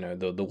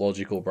 the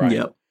logical brain.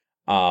 Yep.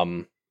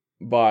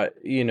 But,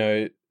 you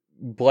know,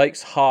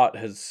 Blake's heart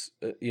has,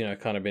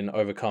 kind of been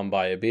overcome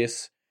by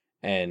Abyss,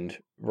 and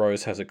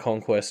Rose has a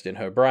conquest in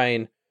her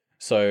brain.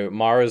 So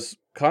Mara's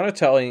kind of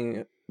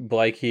telling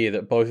Blake here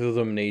that both of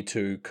them need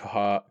to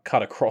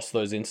cut across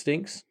those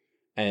instincts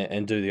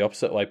and do the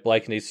opposite. Like,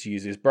 Blake needs to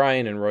use his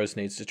brain, and Rose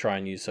needs to try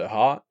and use her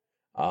heart.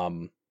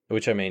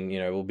 Which, I mean, you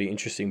know, will be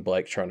interesting,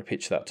 Blake trying to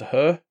pitch that to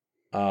her.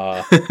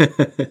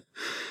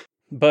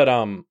 But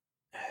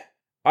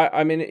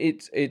I mean,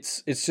 it's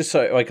just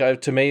so,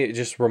 like, to me, it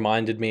just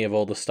reminded me of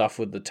all the stuff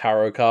with the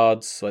tarot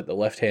cards, like the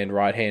left hand,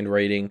 right hand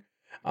reading,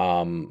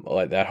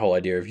 like that whole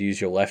idea of use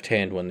your left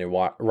hand when the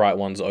right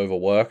one's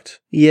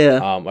overworked.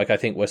 Yeah. Like, I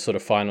think we're sort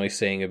of finally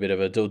seeing a bit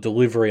of a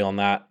delivery on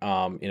that,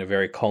 in a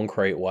very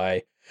concrete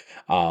way,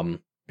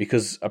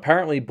 because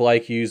apparently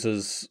Blake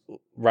uses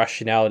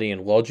rationality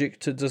and logic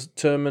to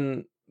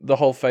determine the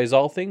whole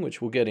Faisal thing,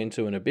 which we'll get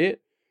into in a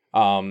bit.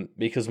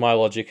 Because my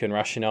logic and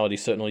rationality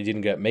certainly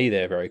didn't get me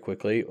there very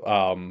quickly.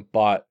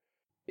 But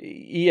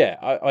yeah,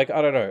 I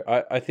don't know.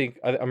 I think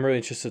I'm really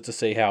interested to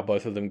see how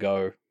both of them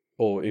go,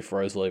 or if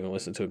Rose will even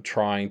listen to him,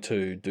 trying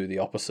to do the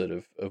opposite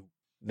of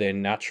their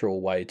natural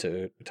way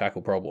to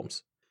tackle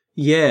problems.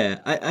 Yeah,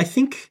 I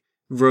think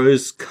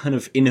Rose kind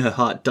of in her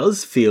heart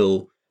does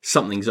feel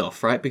something's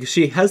off, right? Because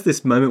she has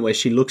this moment where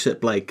she looks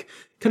at Blake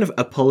kind of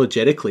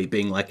apologetically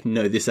being like,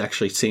 no, this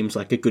actually seems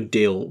like a good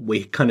deal.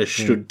 We kind of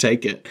should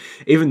take it.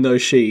 Even though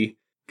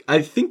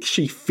I think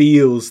she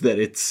feels that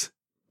it's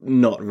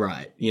not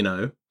right, you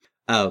know?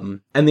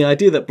 And the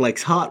idea that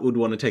Blake's heart would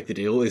want to take the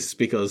deal is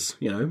because,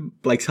 you know,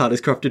 Blake's heart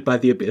is corrupted by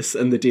the Abyss,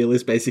 and the deal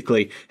is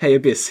basically, hey,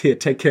 Abyss, here,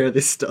 take care of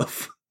this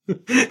stuff.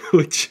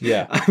 Which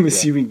I'm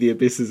assuming the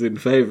Abyss is in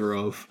favor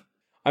of.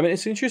 I mean,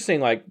 it's interesting,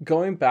 like,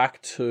 going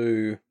back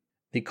to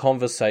the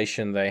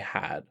conversation they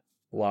had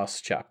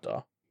last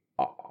chapter,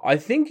 I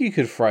think you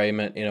could frame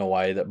it in a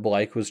way that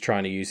Blake was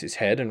trying to use his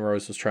head and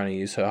Rose was trying to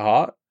use her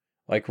heart.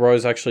 Like,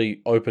 Rose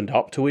actually opened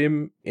up to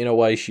him in a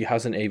way she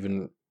hasn't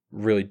even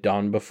really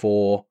done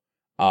before.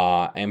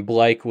 And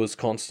Blake was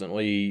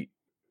constantly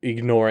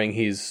ignoring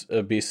his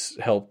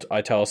Abyss-helped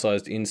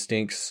italicized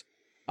instincts.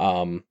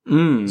 So,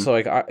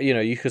 like,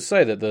 you could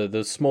say that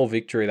the small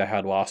victory they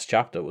had last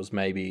chapter was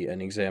maybe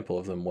an example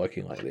of them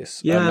working like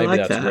this. Yeah, maybe I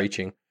like that's that.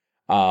 reaching.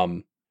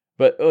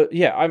 But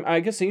I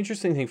guess the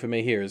interesting thing for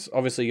me here is,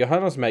 obviously,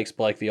 Johannes makes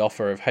Blake the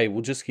offer of, hey,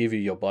 we'll just give you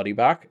your body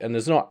back. And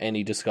there's not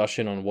any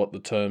discussion on what the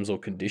terms or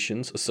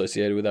conditions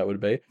associated with that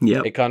would be.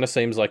 Yep. It kind of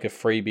seems like a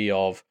freebie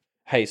of,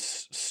 hey,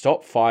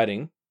 stop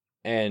fighting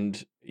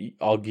and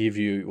I'll give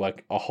you,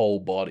 like, a whole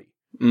body.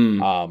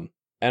 And,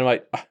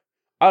 like,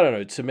 I don't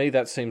know, to me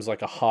that seems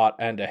like a heart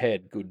and a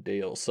head good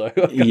deal. So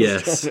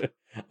I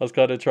was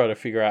kind of trying to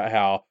figure out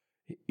how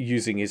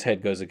using his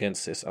head goes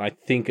against this, and I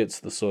think it's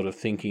the sort of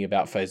thinking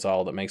about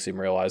Faisal that makes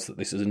him realize that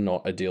this is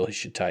not a deal he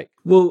should take.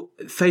 Well,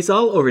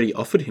 Faisal already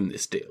offered him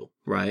this deal,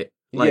 right?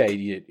 Like,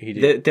 yeah, he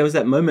did. There was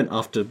that moment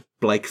after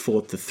Blake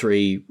fought the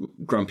 3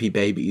 grumpy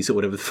babies or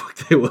whatever the fuck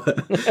they were,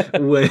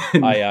 when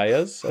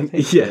Ayayas, I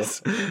think.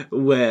 yes,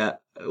 where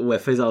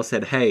Faisal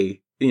said,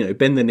 "Hey,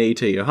 bend the knee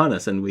to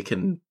Johannes, and we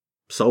can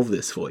solve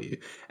this for you."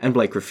 And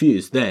Blake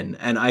refused then,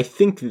 and I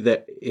think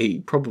that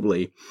he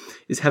probably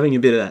is having a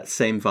bit of that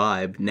same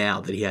vibe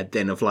now that he had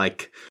then of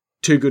like,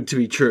 too good to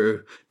be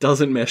true,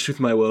 doesn't mesh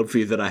with my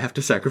worldview that I have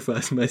to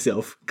sacrifice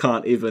myself,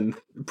 can't even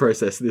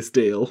process this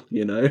deal,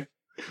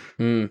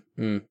 Yeah,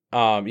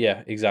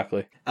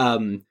 exactly.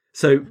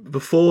 So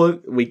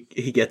before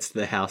he gets to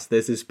the house,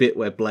 there's this bit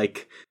where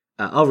Blake,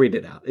 I'll read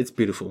it out, it's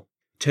beautiful.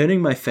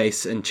 Turning my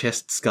face and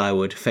chest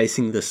skyward,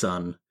 facing the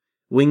sun,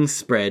 wings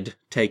spread,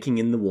 taking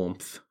in the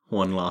warmth,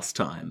 one last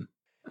time.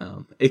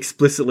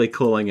 Explicitly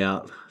calling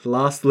out,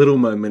 last little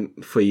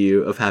moment for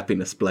you of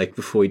happiness, Blake,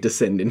 before we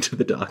descend into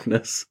the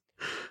darkness.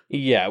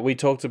 Yeah, we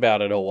talked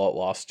about it a lot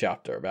last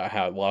chapter, about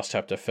how last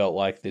chapter felt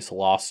like this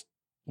last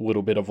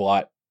little bit of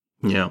light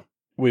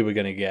we were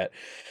going to get,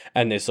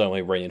 and this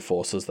only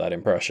reinforces that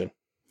impression.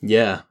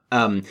 Yeah,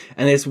 and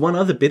there's one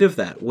other bit of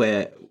that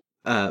where,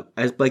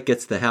 as Blake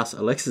gets to the house,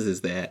 Alexis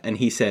is there, and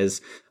he says,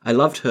 I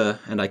loved her,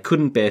 and I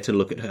couldn't bear to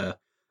look at her.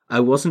 I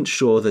wasn't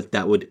sure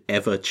that would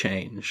ever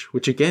change,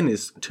 which again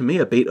is, to me,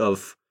 a beat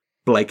of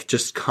Blake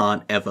just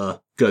can't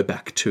ever go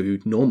back to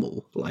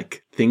normal.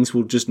 Like, things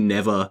will just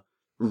never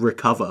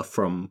recover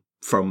from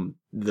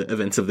the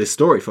events of this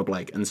story for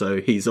Blake, and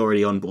so he's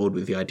already on board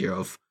with the idea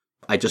of,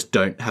 I just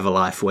don't have a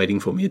life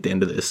waiting for me at the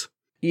end of this.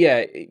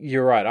 Yeah,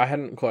 you're right. I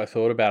hadn't quite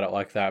thought about it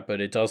like that,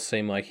 but it does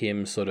seem like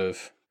him sort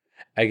of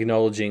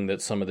acknowledging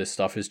that some of this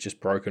stuff is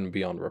just broken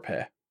beyond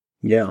repair.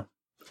 Yeah.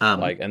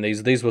 And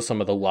these were some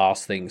of the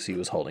last things he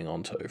was holding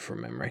on to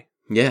from memory.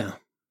 Yeah.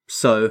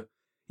 So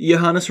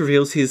Johannes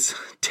reveals his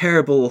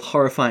terrible,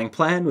 horrifying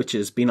plan, which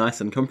is be nice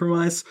and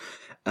compromise.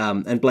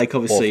 And Blake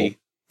obviously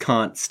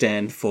can't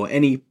stand for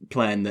any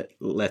plan that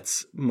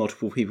lets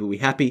multiple people be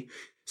happy.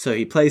 So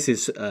he plays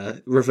his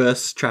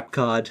reverse trap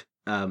card.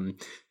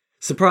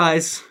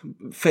 Surprise!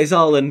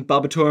 Faisal and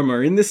Barbatorum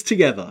are in this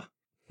together.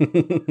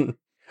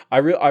 I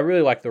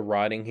really like the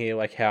writing here,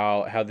 like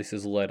how this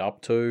is led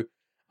up to.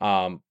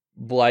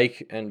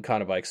 Blake and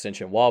kind of by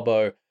extension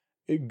Walbo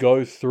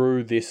go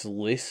through this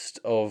list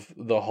of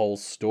the whole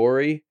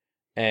story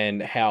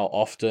and how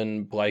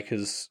often Blake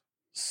has,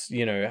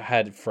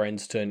 had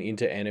friends turn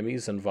into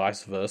enemies and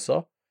vice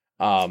versa.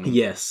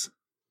 Yes.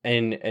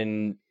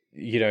 And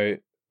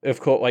of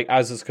course, like,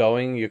 as it's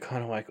going, you're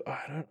kind of like, oh,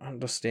 I don't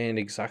understand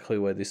exactly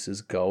where this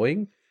is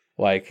going.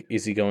 Like,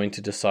 is he going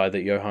to decide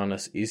that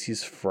Johannes is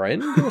his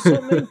friend or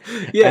something?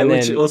 Yeah,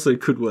 which also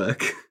could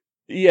work.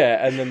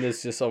 Yeah, and then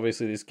there's just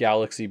obviously this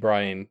galaxy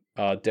brain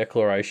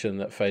declaration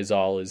that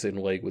Faisal is in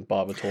league with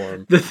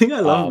Barbatorum. The thing I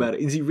love about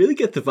it is you really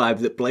get the vibe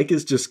that Blake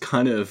is just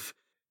kind of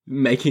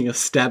making a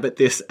stab at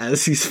this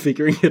as he's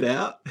figuring it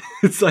out.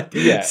 It's like,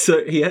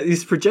 so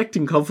he's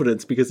projecting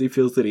confidence because he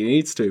feels that he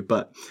needs to,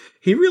 but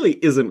he really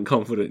isn't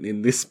confident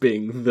in this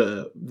being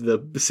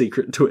the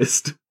secret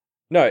twist.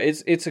 No,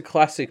 it's a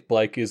classic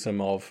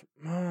Blakeism of,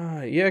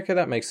 okay,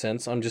 that makes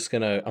sense. I'm just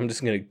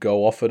gonna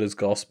go off it as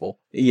gospel.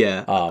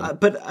 Yeah,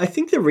 but I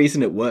think the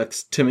reason it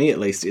works, to me at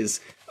least,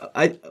 is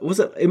it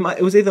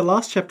was either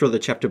last chapter or the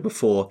chapter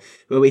before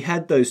where we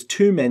had those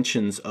 2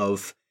 mentions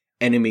of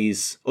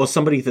enemies or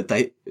somebody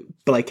that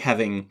Blake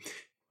having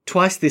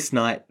twice this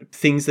night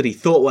things that he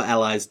thought were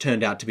allies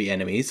turned out to be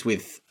enemies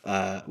with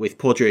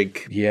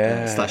Podrick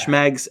 /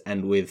 Mags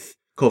and with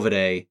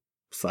Corvidae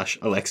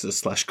 /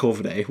 Alexis /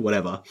 Corvidae,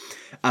 whatever.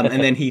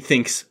 And then he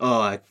thinks,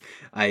 I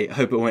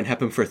hope it won't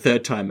happen for a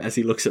third time as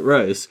he looks at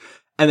Rose.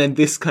 And then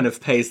this kind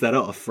of pays that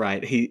off,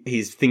 right?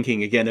 He's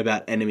thinking again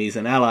about enemies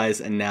and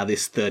allies, and now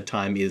this third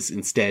time is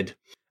instead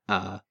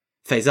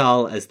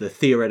Faisal as the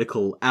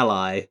theoretical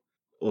ally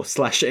or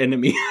 /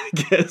 enemy, I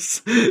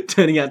guess,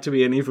 turning out to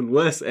be an even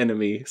worse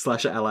enemy /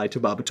 ally to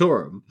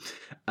Barbatorum.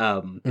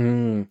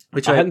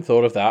 Which I hadn't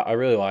thought of that. I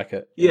really like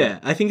it. Yeah,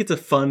 I think it's a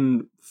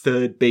fun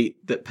third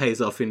beat that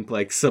pays off in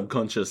Blake's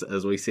subconscious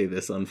as we see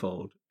this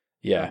unfold.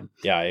 Yeah,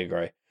 I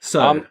agree.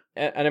 So,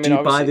 and I mean, do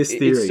you buy this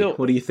theory?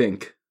 What do you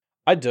think?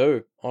 I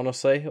do,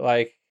 honestly.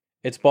 Like,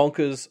 it's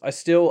bonkers.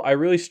 I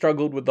really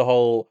struggled with the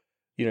whole,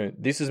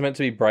 this is meant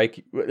to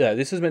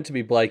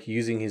be Blake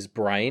using his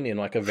brain in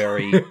like a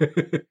very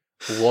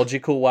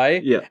logical way.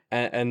 Yeah.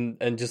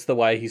 And just the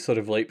way he sort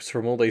of leaps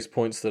from all these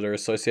points that are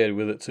associated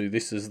with it to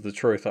this is the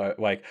truth. There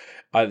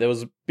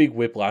was a big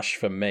whiplash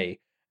for me.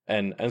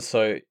 And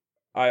so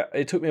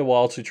it took me a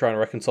while to try and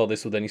reconcile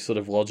this with any sort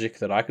of logic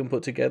that I can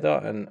put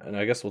together, and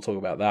I guess we'll talk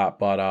about that.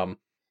 But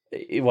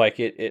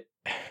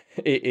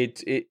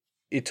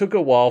it took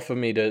a while for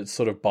me to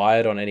sort of buy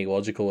it on any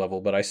logical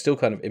level, but I still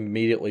kind of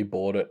immediately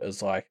bought it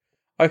as like,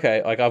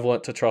 okay, like I've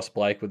learnt to trust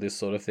Blake with this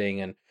sort of thing,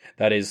 and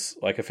that is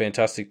like a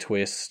fantastic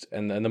twist.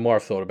 And the more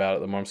I've thought about it,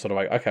 the more I'm sort of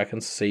like, okay, I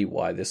can see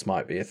why this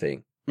might be a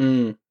thing.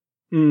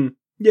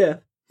 Yeah,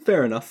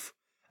 fair enough.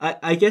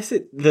 I guess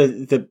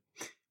the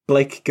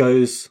Blake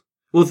goes.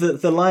 Well,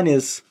 the line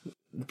is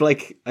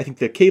Blake, I think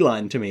the key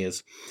line to me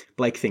is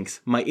Blake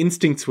thinks, my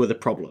instincts were the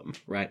problem,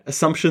 right?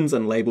 Assumptions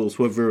and labels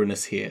were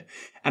ruinous here.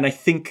 And I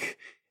think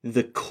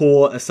the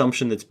core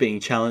assumption that's being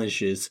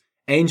challenged is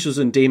angels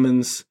and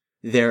demons,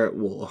 they're at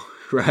war,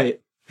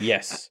 right?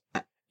 Yes.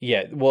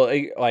 Yeah, well,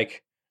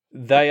 like,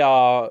 they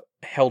are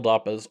held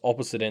up as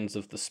opposite ends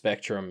of the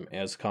spectrum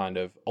as kind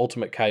of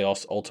ultimate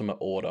chaos, ultimate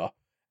order,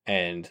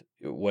 and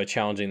we're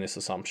challenging this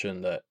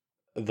assumption that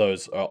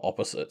those are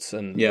opposites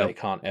and they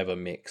can't ever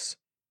mix.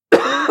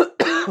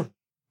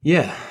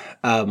 Yeah.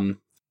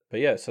 But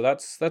yeah, so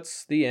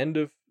that's the end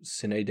of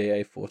Sine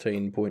Die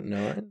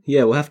 14.9.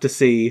 Yeah, we'll have to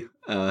see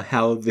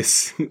how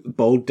this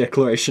bold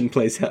declaration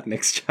plays out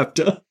next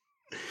chapter.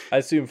 I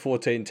assume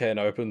 14.10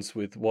 opens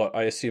with what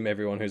I assume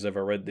everyone who's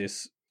ever read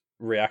this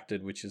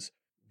reacted, which is,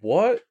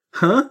 what?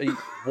 Huh?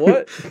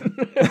 What?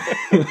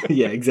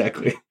 Yeah,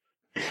 exactly.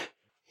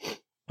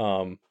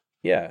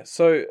 Yeah,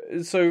 so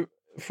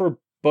for a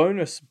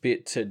bonus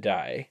bit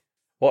today,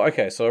 well,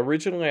 okay, so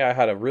originally I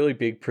had a really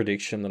big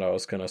prediction that I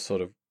was going to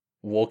sort of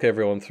walk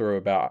everyone through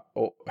about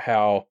what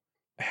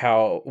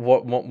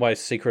my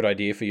secret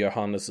idea for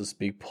Johannes's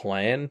big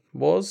plan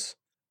was.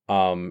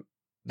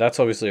 That's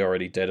obviously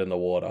already dead in the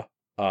water.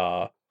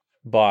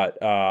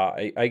 But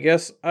I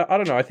guess I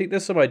don't know. I think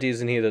there's some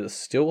ideas in here that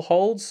still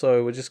hold,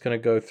 so we're just going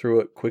to go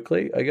through it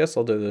quickly. I guess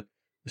I'll do the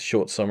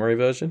short summary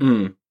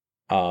version.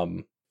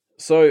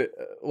 So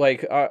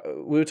like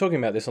we were talking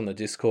about this on the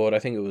Discord. I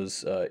think it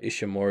was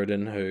Isha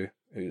Moradin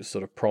who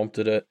sort of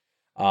prompted it.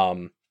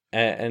 And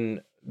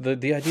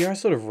the idea I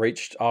sort of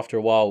reached after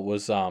a while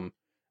was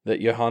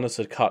that Johannes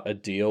had cut a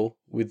deal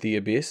with the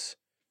Abyss.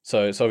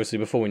 So it's obviously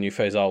before we knew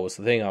Faisal was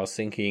the thing. I was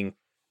thinking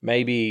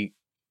maybe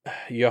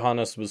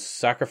Johannes was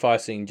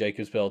sacrificing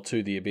Jacob's Bell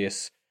to the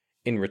Abyss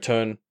in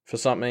return for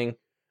something.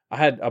 I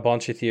had a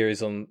bunch of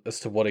theories as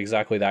to what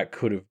exactly that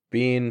could have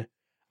been.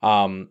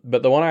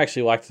 But the one I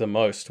actually liked the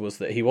most was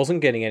that he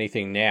wasn't getting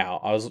anything now.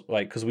 I was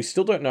like, because we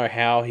still don't know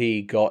how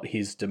he got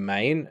his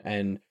domain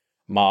and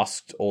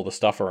masked all the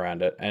stuff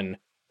around it. And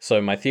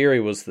so my theory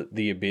was that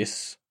the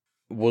Abyss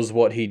was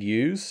what he'd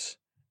used.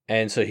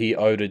 And so he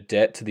owed a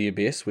debt to the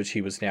Abyss, which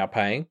he was now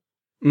paying.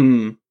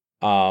 Anyway,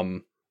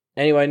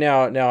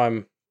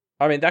 now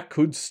I mean, that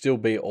could still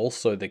be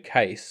also the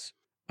case.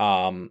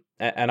 And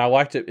I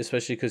liked it,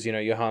 especially because, you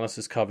know, Johannes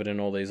is covered in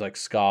all these like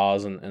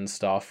scars and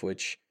stuff,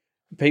 which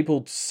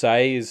people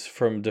say is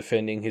from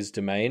defending his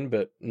domain,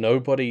 but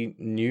nobody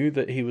knew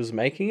that he was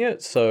making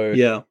it. So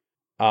yeah,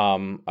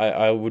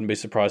 I wouldn't be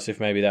surprised if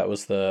maybe that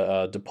was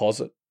the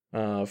deposit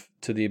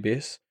to the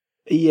Abyss.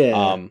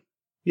 Yeah,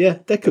 yeah,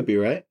 that could be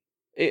right.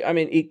 I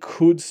mean, it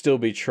could still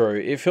be true.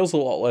 It feels a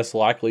lot less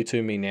likely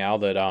to me now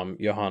that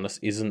Johannes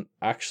isn't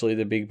actually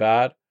the big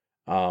bad.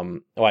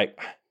 Like,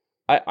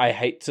 I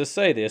hate to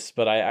say this,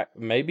 but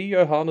maybe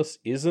Johannes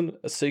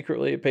isn't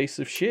secretly a piece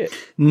of shit.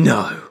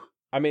 No.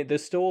 I mean,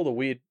 there's still all the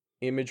weird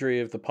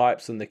imagery of the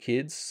pipes and the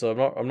kids,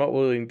 so I'm not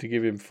willing to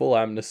give him full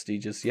amnesty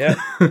just yet.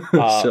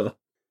 Sure.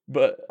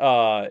 But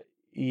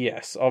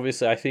yes,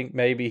 obviously, I think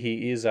maybe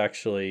he is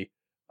actually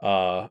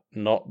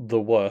not the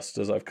worst,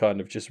 as I've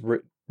kind of just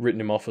written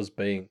him off as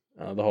being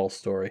the whole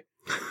story.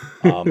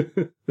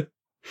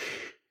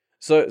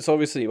 So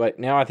obviously, like,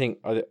 now I think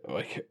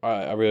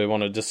I really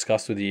want to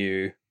discuss with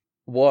you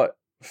what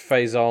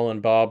Faisal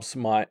and Barbs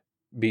might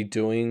be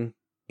doing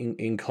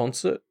in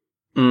concert.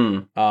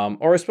 Or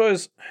I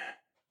suppose,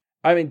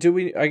 I mean,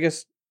 I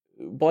guess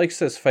Blake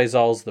says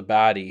Faisal's the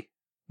baddie,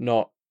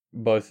 not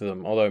both of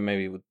them, although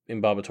maybe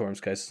in Barbatorum's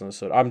case it's not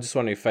so. I'm just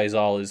wondering if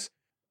Faisal is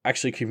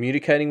actually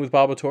communicating with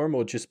Barbatorum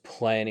or just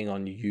planning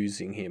on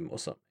using him or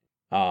something.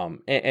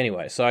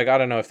 Anyway, so I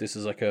don't know if this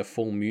is like a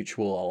full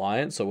mutual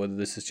alliance or whether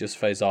this is just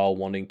Faisal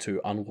wanting to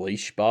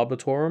unleash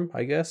Barbatorum,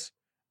 I guess.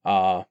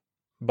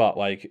 But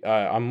like,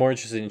 I'm more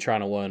interested in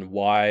trying to learn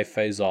why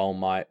Faisal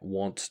might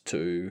want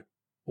to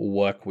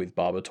work with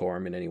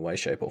Barbatorum in any way,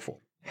 shape, or form.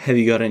 Have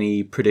you got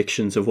any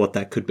predictions of what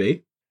that could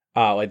be?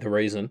 Like the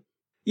reason?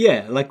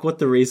 Yeah, like what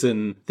the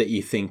reason that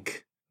you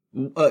think...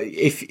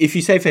 if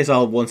you say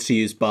Faisal wants to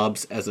use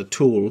Barbs as a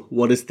tool,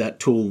 what is that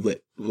tool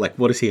that... Like,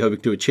 what is he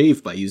hoping to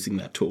achieve by using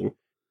that tool?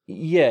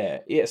 Yeah.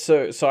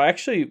 So I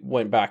actually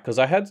went back, because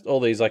I had all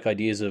these like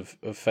ideas of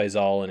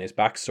Faisal and his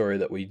backstory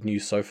that we knew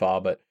so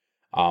far, but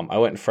I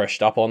went and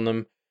freshed up on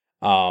them.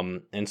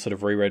 And sort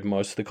of reread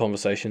most of the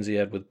conversations he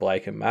had with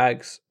Blake and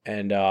Mags.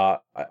 And I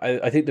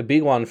think the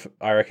big one,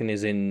 I reckon,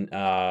 is in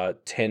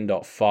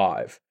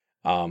 10.5,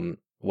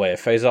 where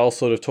Faisal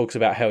sort of talks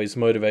about how his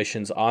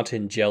motivations aren't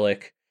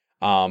angelic,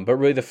 but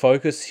really the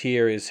focus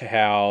here is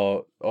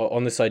how,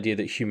 on this idea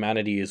that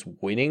humanity is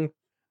winning.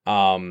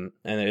 And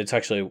it's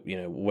actually,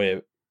 you know,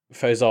 where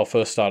Faisal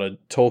first started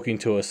talking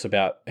to us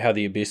about how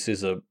the Abyss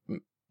is a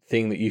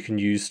thing that you can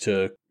use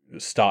to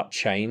start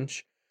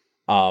change.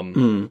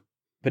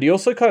 But he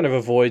also kind of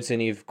avoids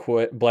any of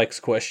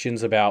Blake's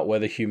questions about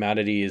whether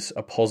humanity is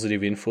a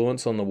positive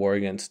influence on the war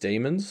against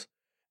demons.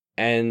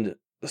 And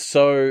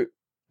so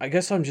I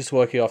guess I'm just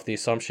working off the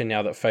assumption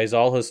now that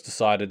Faisal has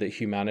decided that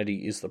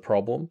humanity is the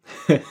problem.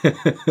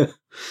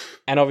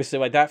 And obviously,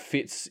 like, that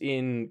fits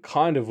in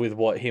kind of with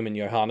what him and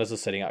Johannes are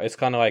setting up. It's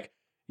kind of like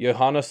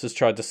Johannes has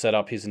tried to set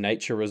up his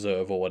nature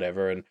reserve or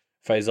whatever, and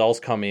Faisal's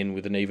come in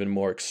with an even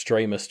more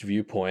extremist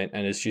viewpoint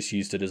and has just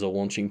used it as a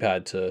launching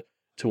pad to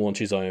launch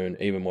his own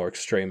even more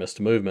extremist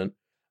movement,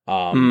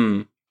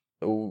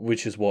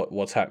 which is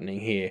what's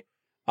happening here.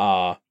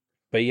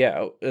 But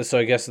yeah, so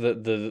I guess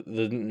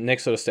the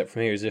next sort of step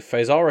from here is if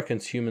Faisal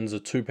reckons humans are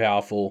too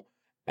powerful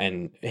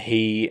and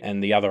he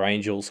and the other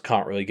angels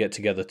can't really get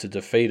together to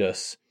defeat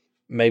us,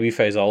 maybe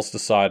Faisal's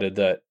decided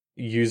that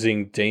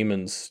using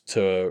demons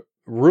to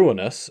ruin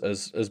us,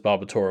 as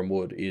Barbatorum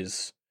would,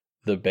 is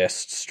the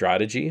best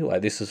strategy.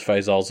 Like, this is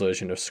Faisal's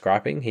version of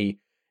scrapping.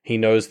 He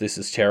knows this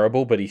is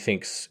terrible, but he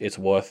thinks it's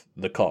worth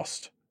the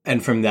cost.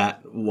 And from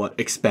that,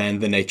 expand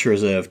the nature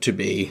reserve to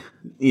be,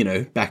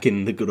 back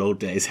in the good old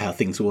days, how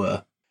things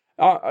were.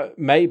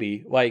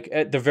 Maybe. Like,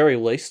 at the very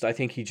least, I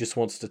think he just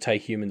wants to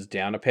take humans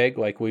down a peg.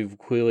 Like,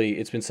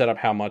 it's been set up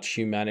how much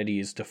humanity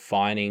is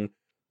defining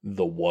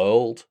the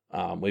world.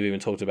 We've even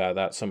talked about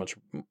that so much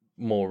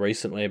more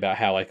recently, about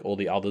how, like, all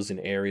the others in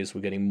areas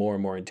were getting more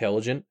and more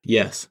intelligent.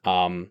 Yes.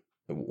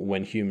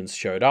 When humans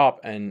showed up.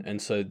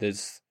 And so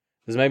there's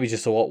maybe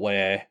just a lot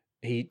where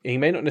he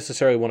may not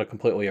necessarily want to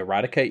completely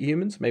eradicate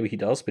humans. Maybe he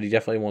does, but he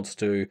definitely wants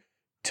to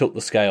tilt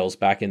the scales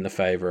back in the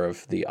favor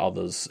of the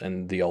others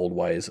and the old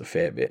ways a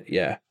fair bit.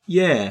 Yeah.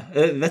 Yeah,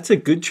 that's a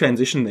good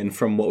transition then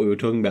from what we were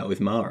talking about with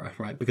Mara,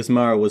 right? Because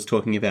Mara was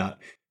talking about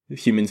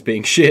humans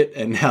being shit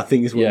and how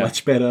things were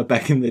much better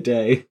back in the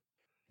day.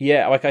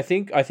 Yeah, like I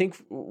think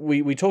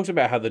we talked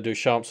about how the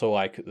Duchamps are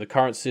like, the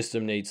current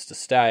system needs to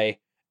stay.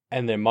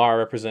 And then Mara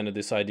represented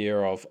this idea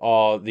of,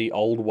 the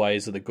old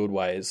ways are the good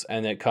ways.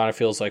 And it kind of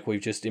feels like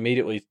we've just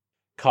immediately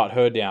cut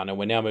her down, and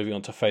we're now moving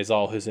on to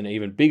Faisal, who's an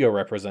even bigger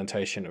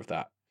representation of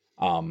that.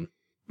 And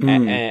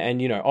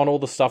on all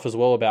the stuff as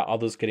well about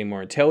others getting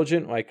more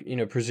intelligent, like,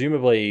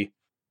 presumably,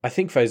 I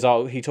think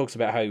Faisal, he talks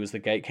about how he was the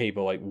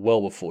gatekeeper, like,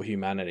 well before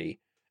humanity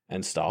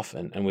and stuff.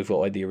 And we've got,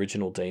 like, the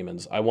original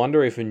demons. I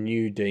wonder if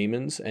new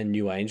demons and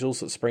new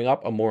angels that spring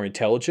up are more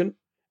intelligent,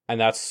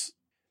 and that's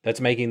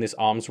making this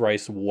arms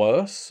race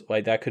worse.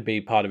 Like, that could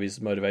be part of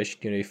his motivation.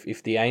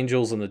 If the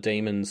angels and the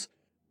demons,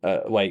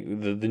 like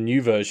the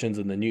new versions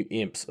and the new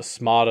imps, are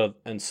smarter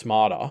and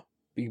smarter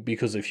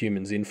because of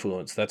humans'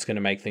 influence, that's going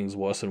to make things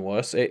worse and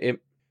worse. The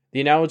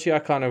analogy I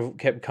kind of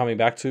kept coming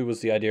back to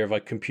was the idea of,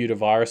 like, computer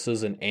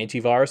viruses and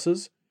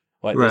antiviruses.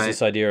 Like, there's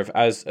this idea of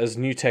as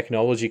new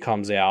technology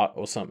comes out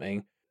or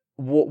something,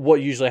 what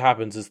usually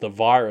happens is the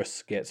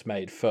virus gets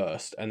made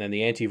first, and then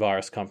the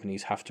antivirus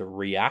companies have to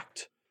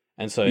react.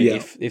 And so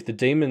if the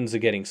demons are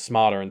getting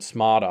smarter and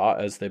smarter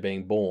as they're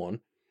being born,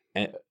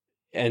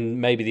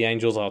 and maybe the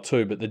angels are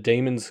too, but the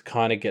demons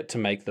kind of get to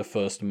make the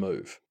first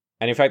move.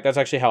 And in fact, that's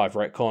actually how I've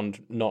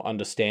retconned not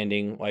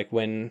understanding, like,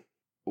 when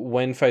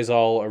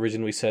Faisal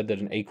originally said that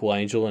an equal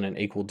angel and an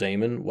equal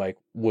demon, like,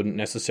 wouldn't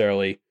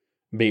necessarily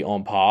be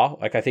on par.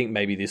 Like, I think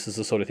maybe this is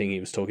the sort of thing he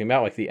was talking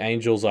about. Like, the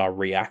angels are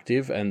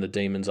reactive and the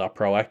demons are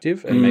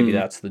proactive, and maybe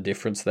that's the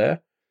difference there.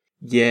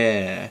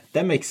 Yeah,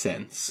 that makes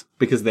sense.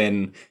 Because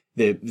then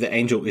the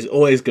angel is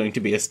always going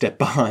to be a step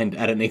behind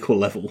at an equal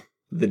level,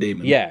 the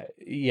demon. Yeah,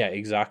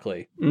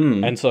 exactly.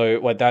 And so,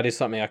 like, that is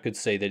something I could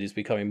see that is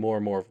becoming more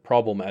and more of a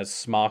problem as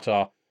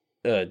smarter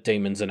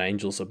demons and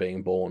angels are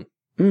being born.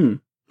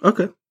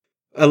 Okay.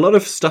 A lot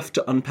of stuff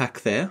to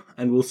unpack there,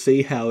 and we'll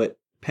see how it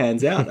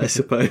pans out, I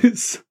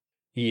suppose.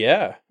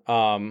 Yeah.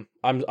 I'm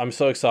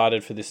so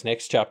excited for this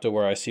next chapter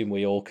where I assume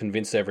we all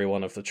convince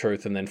everyone of the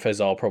truth, and then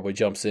Faisal probably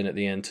jumps in at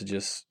the end to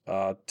just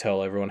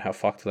tell everyone how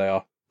fucked they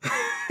are.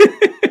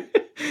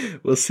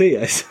 We'll see,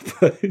 I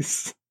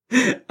suppose.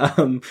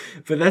 But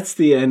that's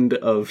the end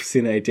of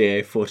Sine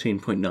Die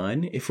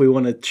 14.9. If we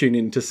want to tune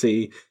in to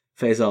see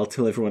Faisal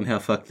tell everyone how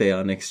fucked they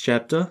are next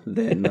chapter,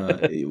 then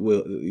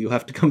you'll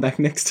have to come back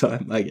next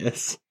time, I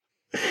guess.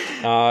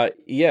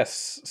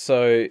 Yes.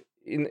 So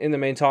in the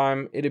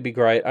meantime, it'd be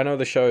great. I know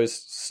the show's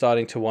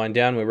starting to wind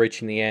down. We're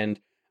reaching the end.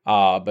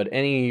 But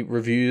any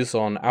reviews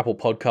on Apple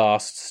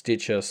Podcasts,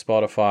 Stitcher,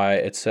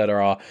 Spotify,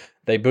 etc.,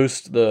 they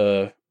boost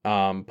the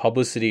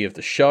publicity of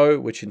the show,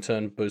 which in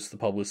turn boosts the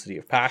publicity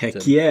of Pact.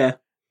 Heck yeah.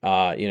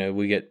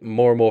 We get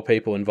more and more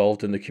people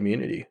involved in the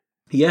community.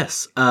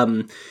 Yes.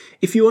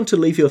 If you want to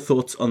leave your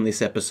thoughts on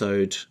this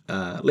episode,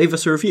 leave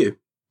us a review.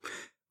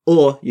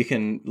 Or you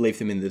can leave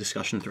them in the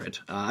discussion thread.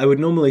 I would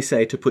normally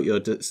say to put your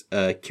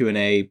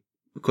Q&A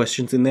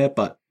questions in there,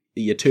 but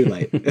you're too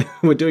late.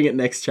 We're doing it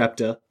next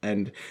chapter,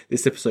 and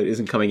this episode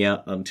isn't coming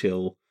out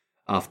until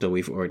after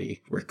we've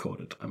already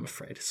recorded, I'm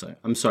afraid. So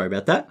I'm sorry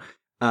about that.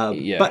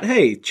 But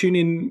hey, tune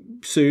in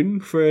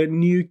soon for a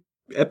new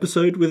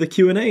episode with a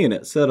Q&A in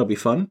it, so that'll be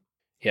fun.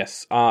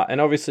 Yes,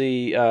 and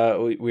obviously we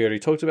already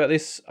talked about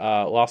this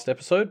last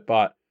episode,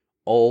 but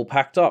All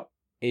Packed Up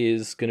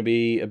is going to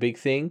be a big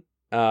thing.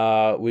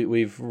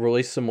 We've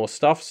released some more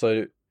stuff,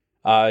 so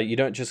you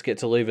don't just get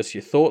to leave us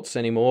your thoughts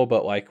anymore,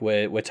 but like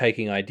we're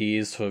taking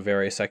ideas for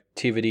various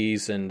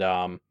activities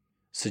and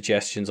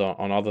suggestions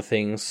on other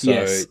things. So,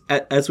 yes,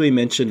 as we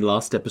mentioned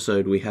last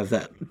episode, we have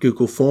that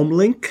Google form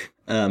link,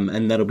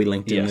 and that'll be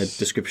linked in the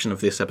description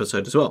of this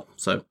episode as well.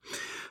 So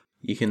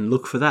you can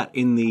look for that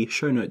in the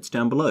show notes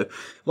down below.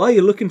 While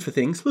you're looking for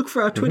things, look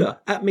for our Twitter,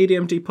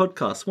 @MediaMD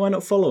Podcast. Why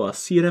not follow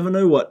us? You never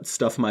know what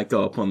stuff might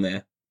go up on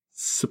there.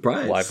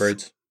 Surprise. Live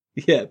reads.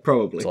 Yeah,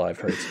 probably. It's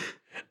live reads.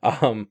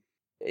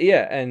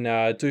 Yeah, and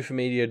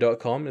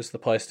doformedia.com is the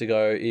place to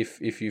go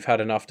if you've had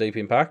enough Deep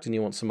Impact and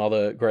you want some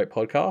other great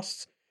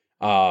podcasts.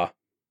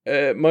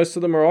 Most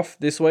of them are off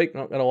this week,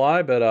 not going to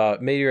lie,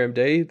 but Media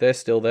MD, they're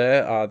still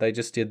there. They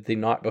just did the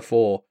night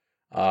before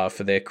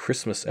for their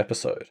Christmas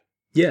episode.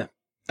 Yeah.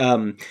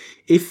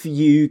 If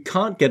you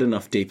can't get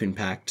enough Deep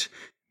Impact,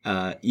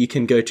 you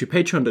can go to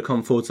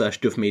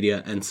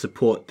patreon.com/doofmedia and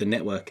support the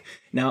network.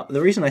 Now,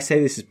 the reason I say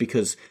this is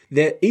because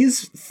there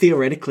is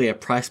theoretically a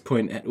price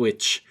point at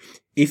which,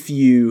 if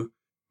you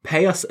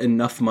pay us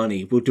enough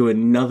money, we'll do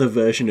another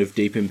version of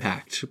Deep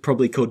Impact,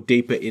 probably called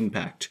Deeper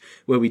Impact,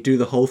 where we do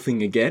the whole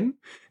thing again.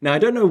 Now, I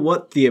don't know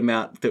what the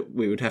amount that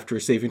we would have to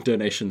receive in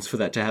donations for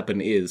that to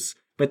happen is,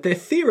 but there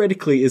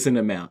theoretically is an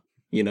amount.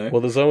 You know?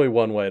 Well, there's only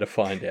one way to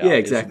find out. Yeah,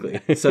 exactly.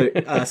 So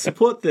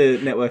support the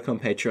network on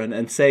Patreon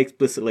and say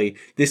explicitly,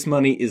 this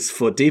money is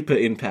for Deeper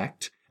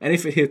Impact. And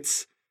if it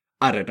hits,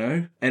 I don't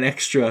know, an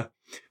extra,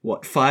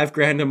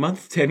 $5,000 a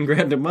month,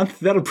 $10,000 a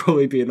month, that'll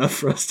probably be enough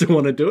for us to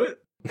want to do it.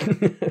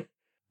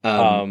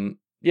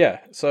 Yeah,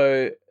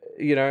 so,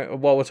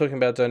 while we're talking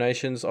about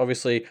donations,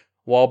 obviously,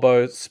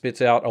 Wildbow spits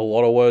out a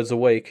lot of words a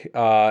week,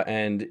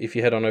 and if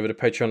you head on over to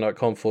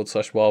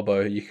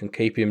patreon.com/Wildbow, you can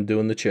keep him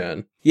doing the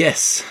churn.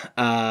 Yes.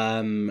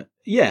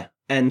 Yeah.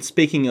 And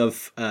speaking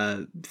of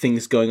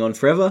things going on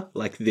forever,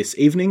 like this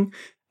evening,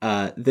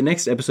 the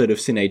next episode of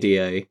Sine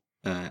Die,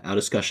 our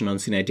discussion on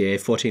Sine Die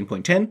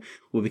 14.10,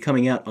 will be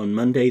coming out on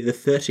Monday the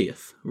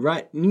 30th.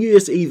 Right? New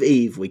Year's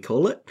Eve, we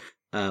call it.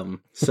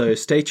 So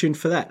stay tuned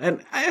for that.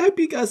 And I hope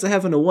you guys are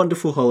having a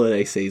wonderful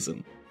holiday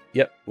season.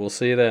 Yep, we'll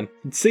see you then.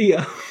 See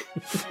ya.